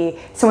EP,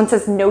 if someone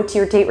says no to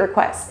your date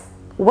request,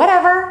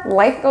 whatever,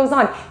 life goes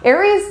on.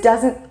 Aries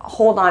doesn't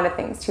hold on to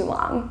things too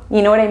long.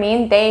 You know what I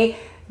mean?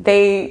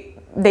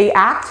 They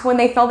act when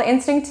they feel the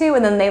instinct to,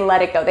 and then they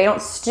let it go. They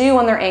don't stew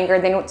on their anger.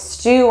 They don't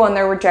stew on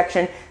their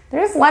rejection. They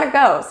just let it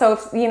go. So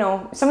if, you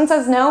know, someone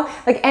says no,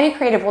 like any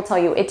creative will tell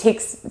you, it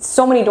takes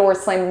so many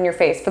doors slammed in your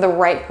face for the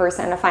right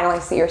person to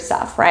finally see your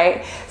stuff,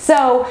 right?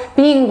 So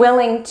being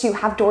willing to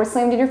have doors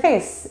slammed in your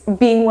face,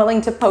 being willing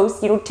to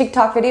post, you know,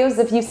 TikTok videos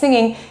of you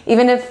singing,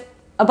 even if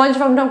a bunch of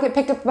them don't get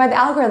picked up by the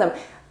algorithm.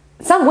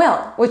 Some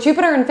will. With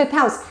Jupiter in 5th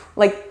house,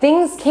 Like,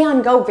 things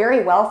can go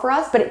very well for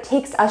us, but it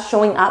takes us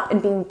showing up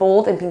and being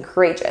bold and being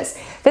courageous.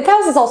 Fifth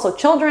house is also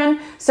children.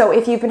 So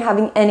if you've been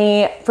having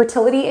any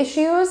fertility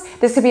issues,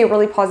 this could be a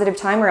really positive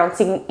time around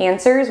seeking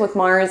answers. With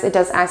Mars, it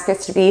does ask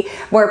us to be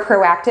more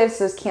proactive.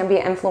 So this can be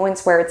an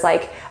influence where it's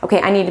like,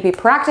 okay, I need to be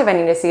proactive. I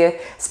need to see a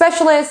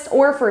specialist.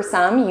 Or for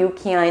some, you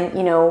can,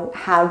 you know,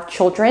 have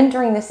children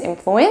during this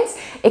influence.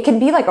 It can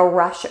be like a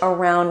rush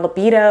around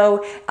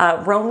libido,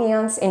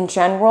 romance in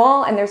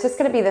general. And there's just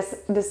going to be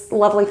this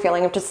lovely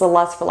feeling of just the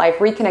lust for life,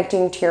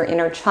 reconnecting to your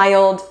inner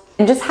child,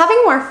 and just having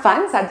more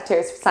fun,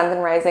 Sagittarius suns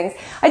and risings.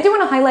 I do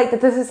want to highlight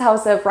that this is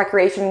house of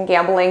recreation and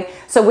gambling.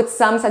 So with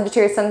some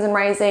Sagittarius suns and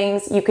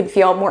risings, you could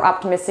feel more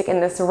optimistic in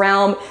this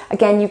realm.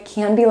 Again, you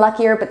can be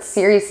luckier, but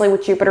seriously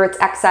with Jupiter, it's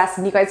excess,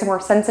 and you guys are more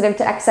sensitive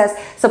to excess.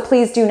 So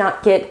please do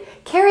not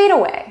get carried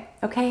away,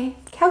 okay?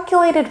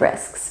 Calculated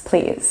risks,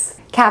 please.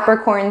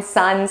 Capricorn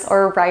suns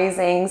or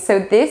risings. So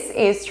this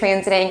is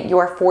transiting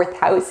your fourth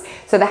house.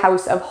 So the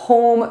house of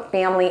home,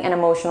 family, and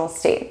emotional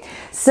state.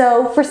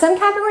 So for some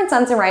Capricorn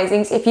suns and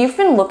risings, if you've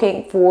been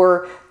looking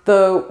for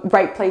the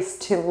right place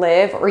to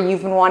live, or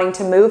you've been wanting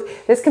to move,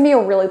 this can be a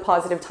really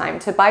positive time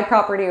to buy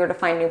property or to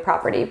find new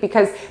property, but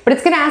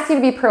it's going to ask you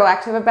to be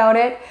proactive about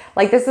it.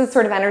 Like, this is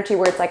sort of energy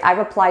where it's like, I've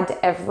applied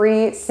to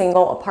every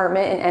single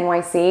apartment in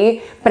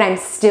NYC, but I'm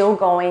still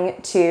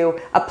going to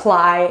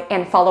apply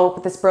and follow up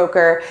with this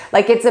broker.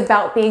 Like, it's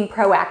about being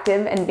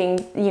proactive and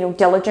being, you know,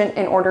 diligent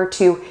in order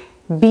to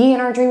be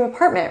in our dream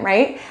apartment,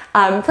 right?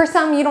 For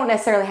some, you don't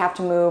necessarily have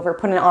to move or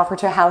put an offer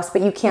to a house,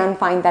 but you can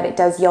find that it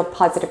does yield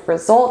positive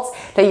results,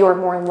 that you are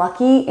more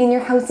lucky in your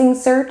housing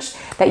search,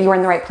 that you are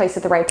in the right place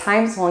at the right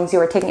time, as long as you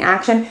are taking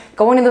action,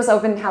 going to those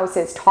open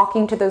houses,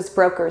 talking to those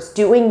brokers,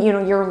 doing, you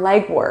know, your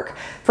legwork.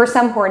 For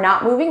some who are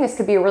not moving, this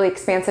could be a really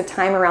expansive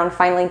time around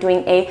finally doing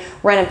a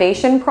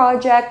renovation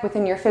project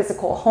within your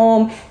physical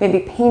home, maybe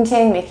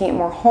painting, making it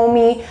more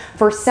homey.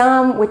 For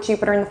some, with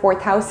Jupiter in the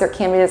fourth house, there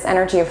can be this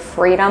energy of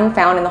freedom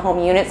found in the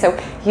home unit. So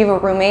if you have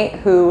a roommate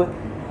who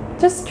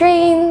just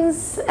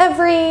drains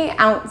every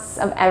ounce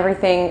of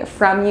everything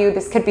from you,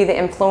 this could be the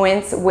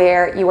influence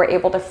where you are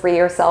able to free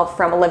yourself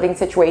from a living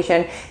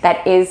situation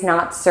that is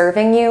not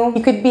serving you.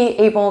 You could be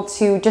able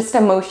to just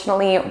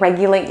emotionally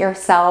regulate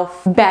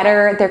yourself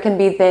better. There can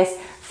be this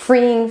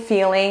freeing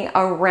feeling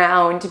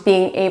around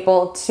being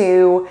able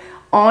to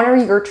honor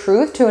your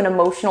truth to an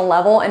emotional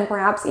level, and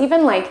perhaps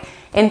even like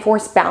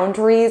enforce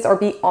boundaries or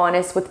be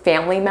honest with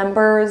family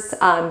members,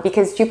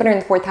 because Jupiter in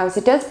the fourth house,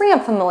 it does bring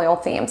up familial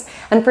themes.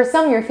 And for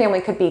some, your family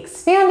could be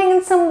expanding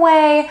in some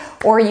way,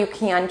 or you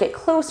can get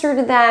closer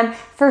to them.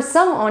 For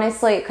some,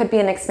 honestly, it could be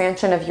an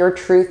expansion of your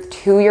truth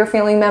to your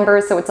family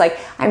members. So it's like,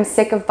 I'm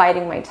sick of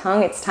biting my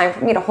tongue. It's time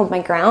for me to hold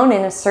my ground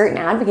and assert and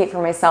advocate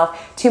for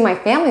myself to my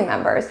family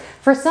members.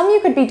 For some, you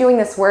could be doing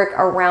this work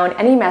around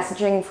any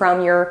messaging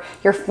from your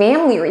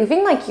family, or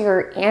even like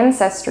your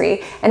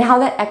ancestry, and how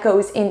that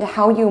echoes into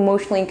how you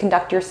emotionally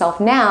conduct yourself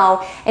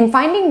now, and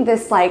finding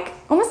this like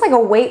almost like a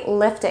weight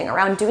lifting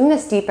around doing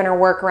this deep inner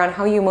work around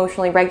how you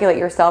emotionally regulate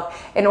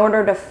yourself in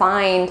order to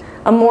find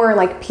a more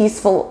like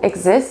peaceful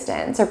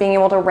existence, or being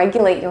able to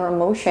regulate your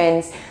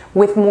emotions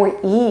with more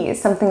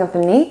ease, something of the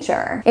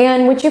nature.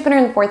 And with Jupiter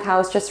in the fourth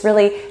house, just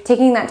really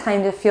taking that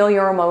time to feel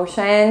your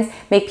emotions,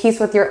 make peace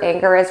with your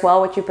anger as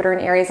well. With Jupiter in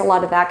Aries, a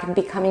lot of that can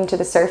be coming to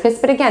the surface,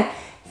 but again,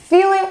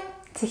 feel it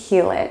to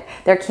heal it.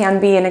 There can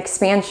be an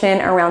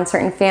expansion around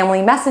certain family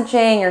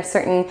messaging or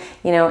certain,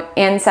 you know,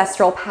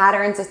 ancestral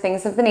patterns or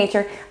things of the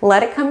nature.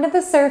 Let it come to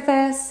the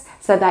surface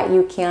so that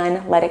you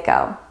can let it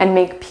go and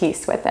make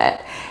peace with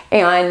it.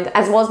 And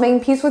as well as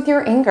making peace with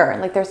your anger.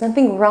 Like, there's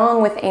nothing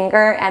wrong with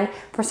anger. And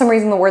for some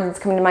reason, the word that's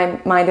coming to my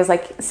mind is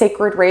like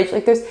sacred rage.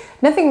 Like, there's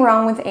nothing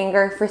wrong with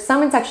anger. For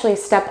some, it's actually a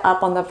step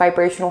up on the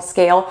vibrational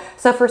scale.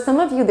 So for some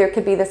of you, there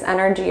could be this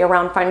energy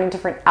around finding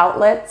different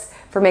outlets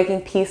for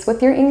making peace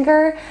with your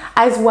anger,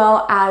 as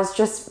well as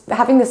just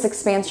having this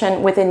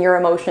expansion within your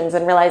emotions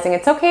and realizing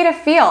it's okay to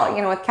feel.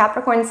 You know, with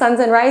Capricorn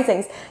suns and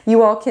risings,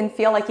 you all can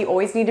feel like you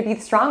always need to be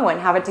the strong one,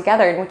 have it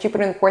together. And with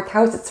Jupiter in the fourth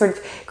house, it's sort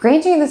of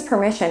granting you this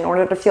permission in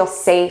order to feel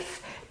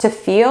safe to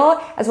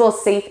feel, as well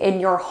as safe in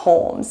your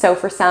home. So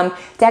for some,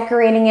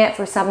 decorating it.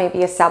 For some, maybe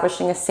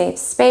establishing a safe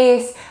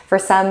space. For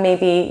some,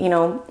 maybe, you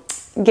know,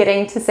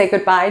 getting to say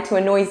goodbye to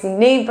a noisy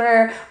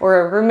neighbor or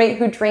a roommate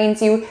who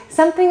drains you.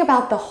 Something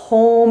about the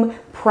home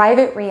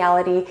private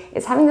reality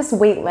is having this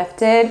weight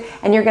lifted,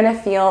 and you're gonna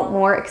feel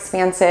more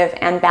expansive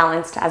and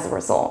balanced as a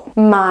result.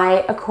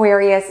 My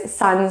Aquarius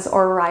suns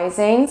or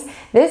risings,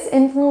 this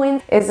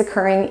influence is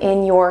occurring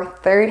in your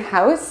third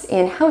house,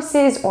 in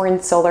houses or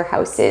in solar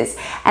houses.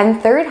 And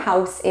third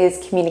house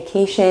is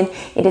communication,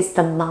 it is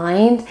the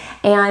mind.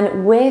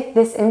 And with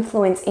this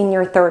influence in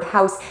your third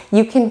house,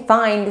 you can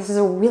find this is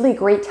a really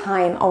great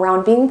time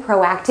around being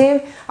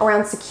proactive,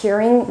 around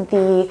securing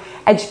the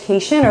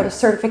education or the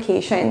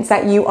certifications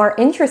that you are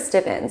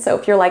interested in. So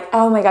if you're like,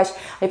 oh my gosh,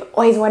 I've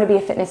always wanted to be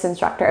a fitness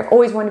instructor, I've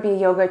always wanted to be a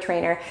yoga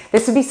trainer,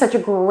 this would be such a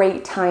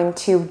great time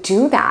to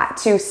do that,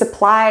 to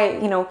supply,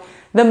 you know,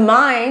 the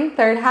mind,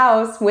 third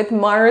house, with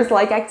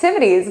Mars-like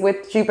activities,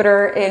 with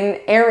Jupiter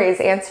in Aries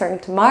answering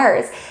to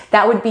Mars.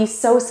 That would be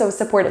so, so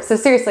supportive. So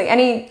seriously,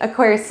 any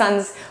Aquarius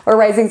suns or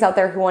risings out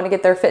there who want to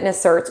get their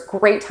fitness certs,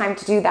 great time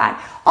to do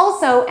that.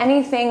 Also,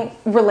 anything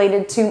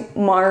related to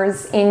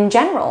Mars in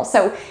general.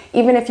 So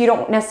even if you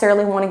don't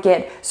necessarily want to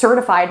get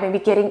certified, maybe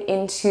getting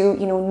into,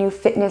 new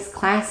fitness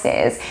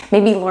classes,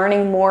 maybe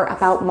learning more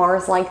about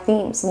Mars-like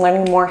themes,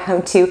 learning more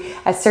how to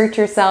assert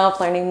yourself,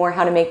 learning more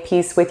how to make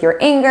peace with your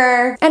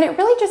anger. And it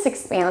really just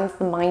expands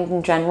the mind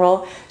in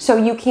general. So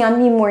you can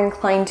be more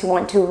inclined to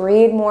want to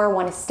read more,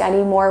 want to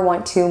study more,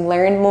 want to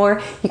learn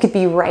more. You could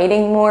be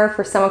writing more.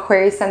 For some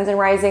Aquarius suns and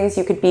risings,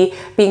 you could be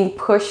being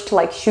pushed to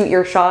like shoot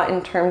your shot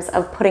in terms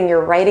of putting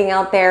your writing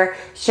out there,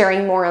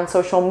 sharing more on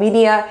social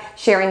media,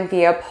 sharing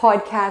via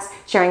podcast,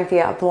 sharing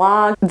via a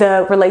blog.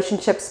 The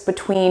relationships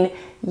between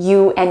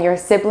you and your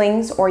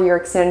siblings or your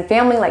extended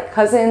family, like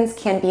cousins,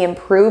 can be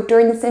improved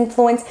during this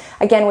influence.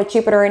 Again, with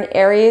Jupiter in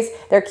Aries,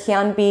 there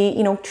can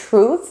be,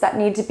 truths that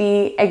need to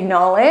be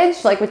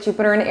acknowledged, like with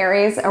Jupiter in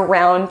Aries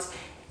around,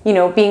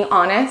 being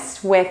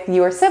honest with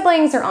your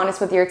siblings or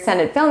honest with your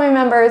extended family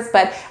members.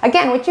 But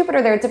again, with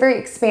Jupiter there, it's a very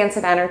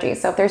expansive energy.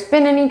 So if there's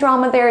been any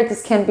drama there,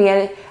 this can be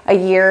a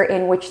year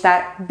in which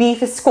that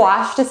beef is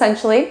squashed,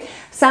 essentially.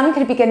 Some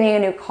could be getting a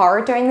new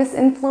car during this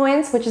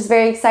influence, which is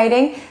very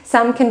exciting.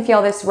 Some can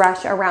feel this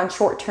rush around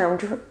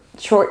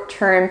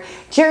short-term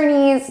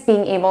journeys,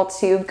 being able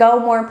to go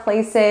more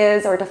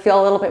places or to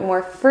feel a little bit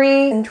more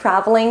free. And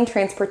traveling,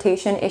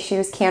 transportation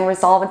issues can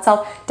resolve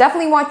itself.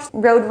 Definitely watch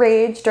road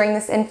rage during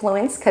this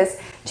influence, because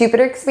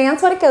Jupiter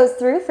expands what it goes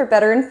through, for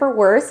better and for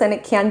worse, and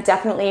it can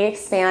definitely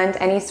expand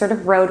any sort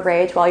of road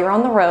rage while you're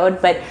on the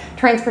road, but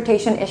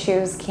transportation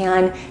issues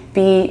can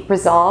be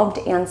resolved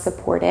and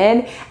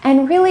supported.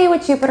 And really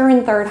with Jupiter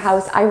in third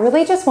house, I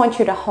really just want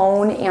you to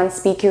hone and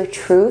speak your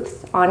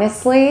truth,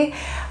 honestly.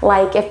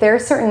 Like if there are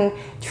certain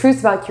truths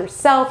about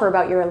yourself or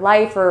about your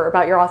life or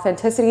about your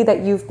authenticity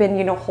that you've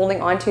been,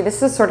 holding on to,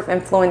 this is sort of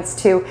influence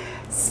to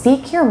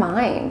speak your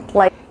mind.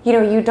 Like,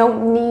 you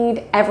don't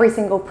need every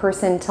single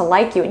person to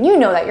like you. And you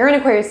know that. You're an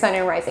Aquarius sun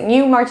and rising.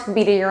 You march the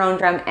beat of your own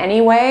drum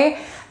anyway.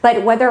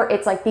 But whether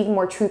it's like being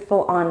more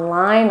truthful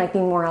online, like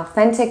being more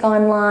authentic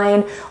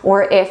online,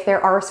 or if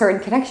there are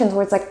certain connections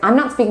where it's like, I'm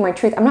not speaking my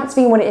truth. I'm not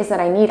speaking what it is that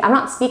I need. I'm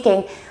not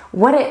speaking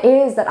what it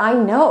is that I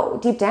know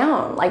deep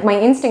down. Like my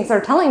instincts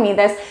are telling me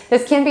this.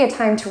 This can be a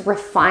time to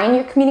refine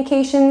your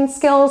communication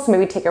skills.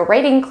 Maybe take a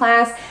writing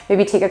class,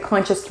 maybe take a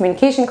conscious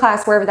communication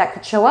class, wherever that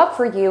could show up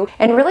for you.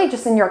 And really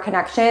just in your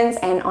connections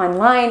and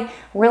online,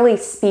 really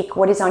speak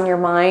what is on your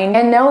mind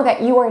and know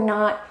that you are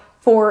not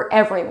for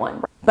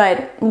everyone.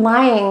 But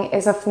lying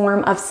is a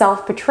form of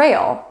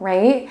self-betrayal,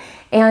 right?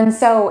 And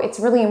so it's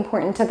really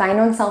important to thine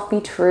own self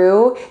be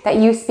true, that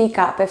you speak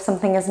up if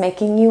something is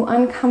making you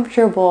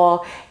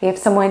uncomfortable, if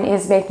someone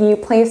is making you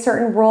play a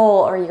certain role,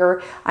 or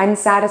you're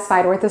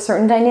unsatisfied with a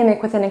certain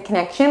dynamic within a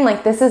connection.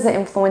 Like this is an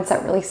influence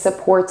that really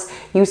supports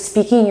you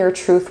speaking your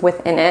truth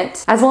within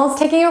it, as well as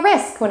taking a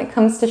risk when it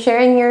comes to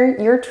sharing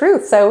your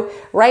truth. So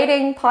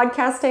writing,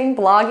 podcasting,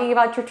 blogging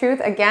about your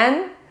truth,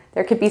 again,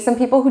 there could be some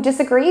people who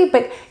disagree,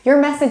 but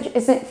your message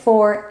isn't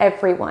for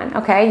everyone,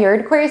 okay? You're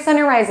an Aquarius sun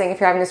or rising if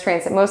you're having this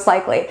transit, most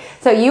likely.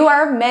 So you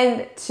are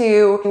meant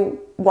to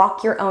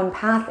walk your own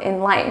path in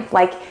life.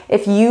 Like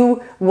if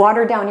you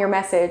water down your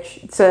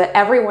message so that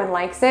everyone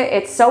likes it,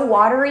 it's so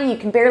watery, you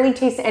can barely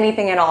taste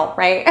anything at all,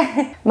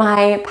 right?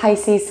 My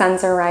Pisces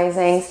suns or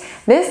risings,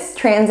 this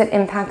transit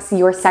impacts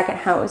your second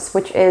house,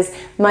 which is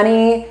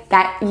money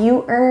that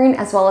you earn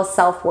as well as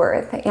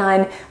self-worth.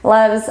 And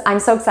loves, I'm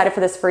so excited for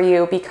this for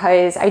you,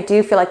 because I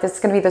do feel like this is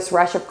going to be this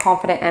rush of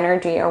confident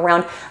energy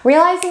around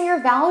realizing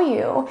your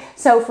value.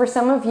 So for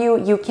some of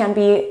you, you can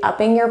be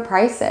upping your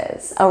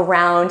prices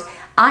around,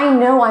 I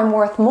know I'm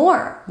worth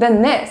more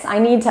than this. I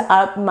need to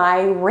up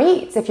my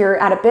rates. If you're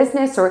at a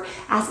business or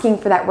asking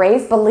for that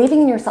raise,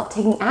 believing in yourself,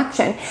 taking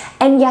action.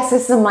 And yes,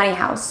 this is a money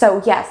house.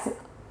 So yes,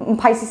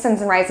 Pisces suns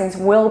and risings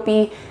will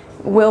be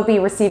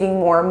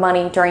receiving more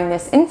money during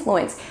this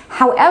influence.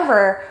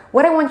 However,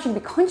 what I want you to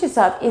be conscious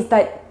of is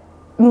that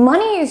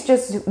money is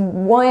just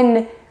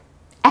one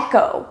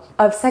echo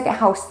of second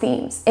house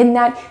themes, in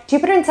that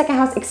Jupiter in second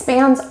house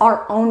expands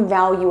our own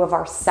value of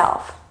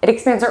ourself. It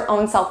expands our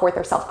own self-worth,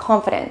 our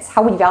self-confidence,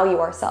 how we value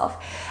ourselves.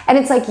 And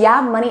it's like,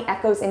 yeah, money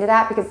echoes into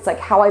that, because it's like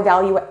how I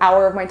value an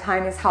hour of my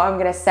time is how I'm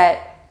going to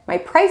set my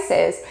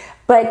prices.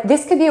 But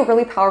this could be a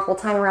really powerful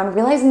time around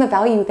realizing the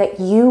value that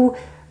you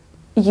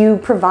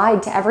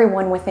provide to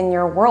everyone within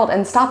your world,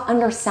 and stop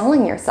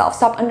underselling yourself,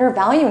 stop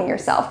undervaluing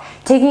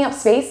yourself, taking up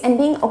space and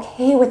being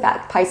okay with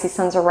that, Pisces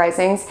suns or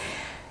risings.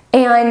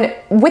 And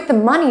with the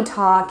money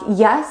talk,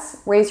 yes,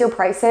 raise your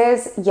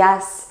prices.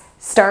 Yes,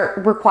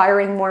 start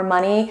requiring more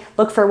money.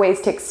 Look for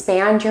ways to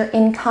expand your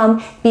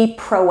income. Be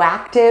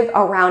proactive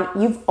around,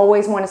 you've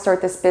always want to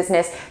start this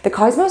business. The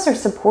cosmos are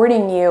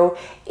supporting you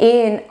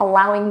in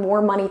allowing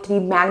more money to be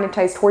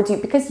magnetized towards you,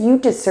 because you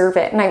deserve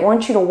it. And I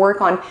want you to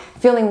work on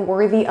feeling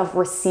worthy of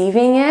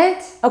receiving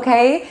it,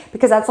 okay?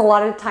 Because that's a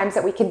lot of the times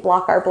that we can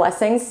block our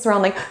blessings. It's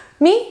around like,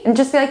 me? And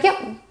just be like, yep,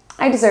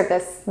 I deserve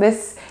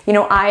this.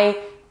 I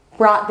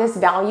brought this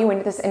value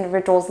into this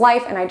individual's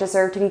life and I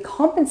deserve to be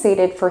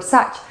compensated for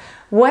such.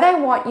 What I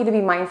want you to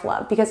be mindful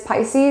of, because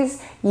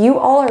Pisces, you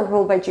all are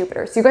ruled by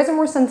Jupiter. So you guys are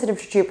more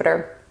sensitive to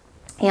Jupiter.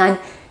 And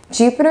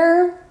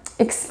Jupiter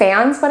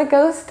expands what it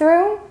goes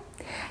through.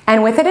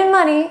 And with it in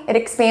money, it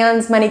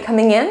expands money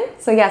coming in.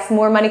 So yes,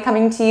 more money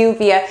coming to you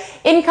via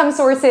income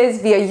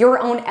sources, via your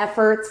own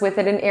efforts, with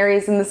it in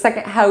Aries in the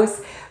second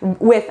house,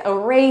 with a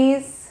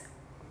raise.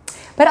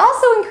 But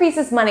also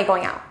increases money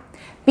going out.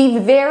 Be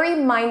very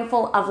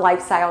mindful of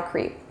lifestyle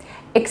creep,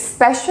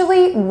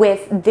 especially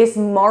with this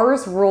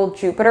Mars-ruled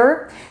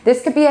Jupiter.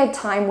 This could be a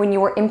time when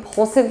you are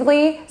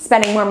impulsively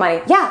spending more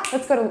money. Yeah,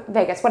 let's go to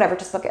Vegas, whatever,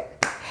 just book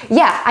it.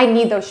 Yeah, I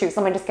need those shoes,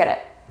 let me just get it.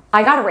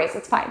 I got a raise,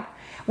 it's fine.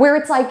 Where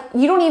it's like,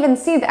 you don't even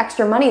see the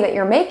extra money that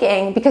you're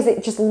making because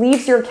it just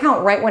leaves your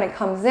account right when it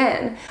comes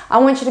in. I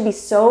want you to be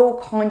so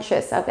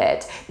conscious of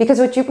it, because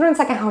with Jupiter in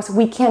second house,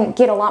 we can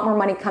get a lot more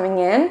money coming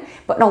in,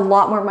 but a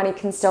lot more money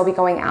can still be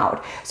going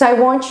out. So I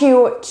want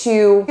you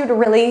to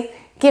really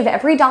give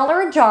every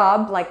dollar a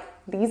job. Like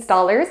these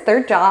dollars,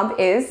 their job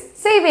is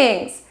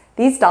savings.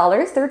 These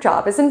dollars, their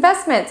job is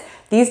investments.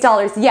 These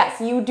dollars, yes,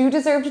 you do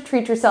deserve to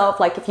treat yourself.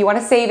 Like if you want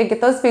to save and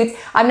get those boots,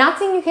 I'm not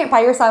saying you can't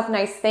buy yourself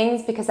nice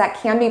things, because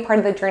that can be part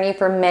of the journey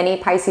for many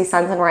Pisces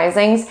suns and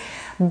risings.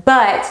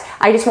 But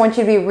I just want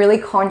you to be really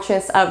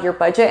conscious of your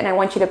budget, and I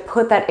want you to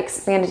put that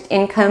expanded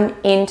income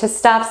into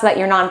stuff so that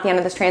you're not at the end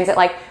of this transit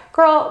like,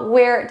 girl,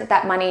 where did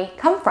that money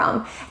come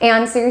from?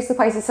 And seriously,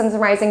 Pisces suns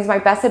and risings, my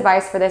best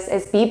advice for this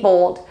is be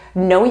bold,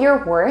 know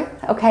your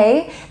worth,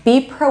 okay?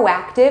 Be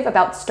proactive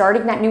about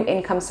starting that new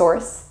income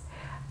source,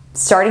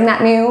 starting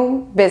that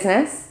new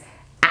business,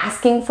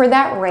 asking for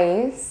that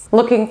raise,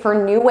 looking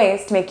for new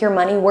ways to make your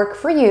money work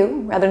for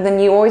you rather than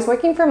you always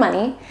working for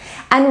money,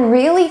 and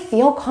really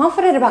feel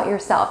confident about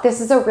yourself.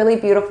 This is a really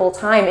beautiful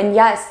time. And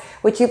yes,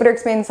 with Jupiter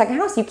expanding in the second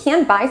house, you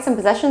can buy some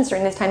possessions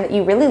during this time that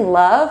you really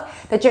love,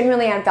 that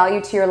genuinely add value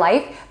to your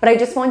life. But I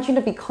just want you to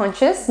be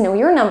conscious, know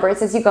your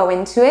numbers as you go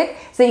into it,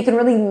 so that you can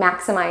really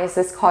maximize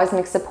this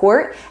cosmic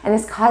support and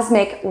this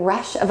cosmic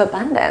rush of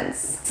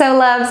abundance. So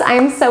loves, I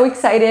am so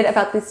excited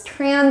about this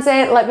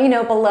transit. Let me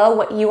know below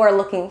what you are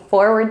looking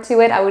forward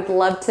to it. I would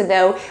love to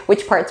know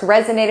which parts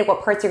resonated,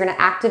 what parts you're going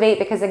to activate,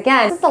 because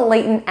again, this is the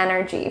latent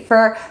energy.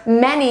 For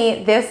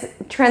many, this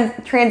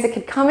transit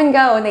could come and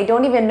go and they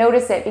don't even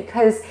notice it,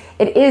 because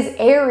it is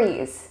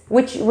Aries,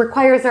 which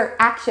requires our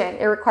action.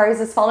 It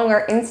requires us following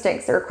our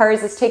instincts. It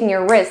requires us taking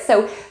a risk.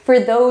 So for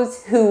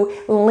those who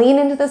lean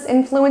into this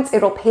influence,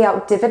 it'll pay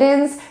out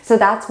dividends. So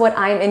that's what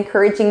I'm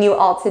encouraging you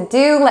all to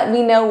do. Let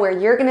me know where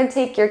you're going to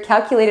take your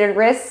calculated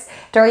risks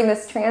during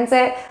this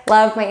transit.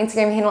 Love, my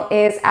Instagram handle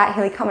is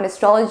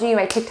 @HaleyCometAstrology.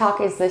 My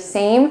TikTok is the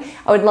same.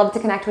 I would love to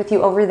connect with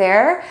you over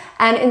there.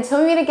 And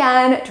until we meet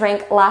again,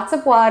 drink lots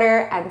of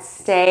water and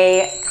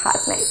stay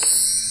cosmic.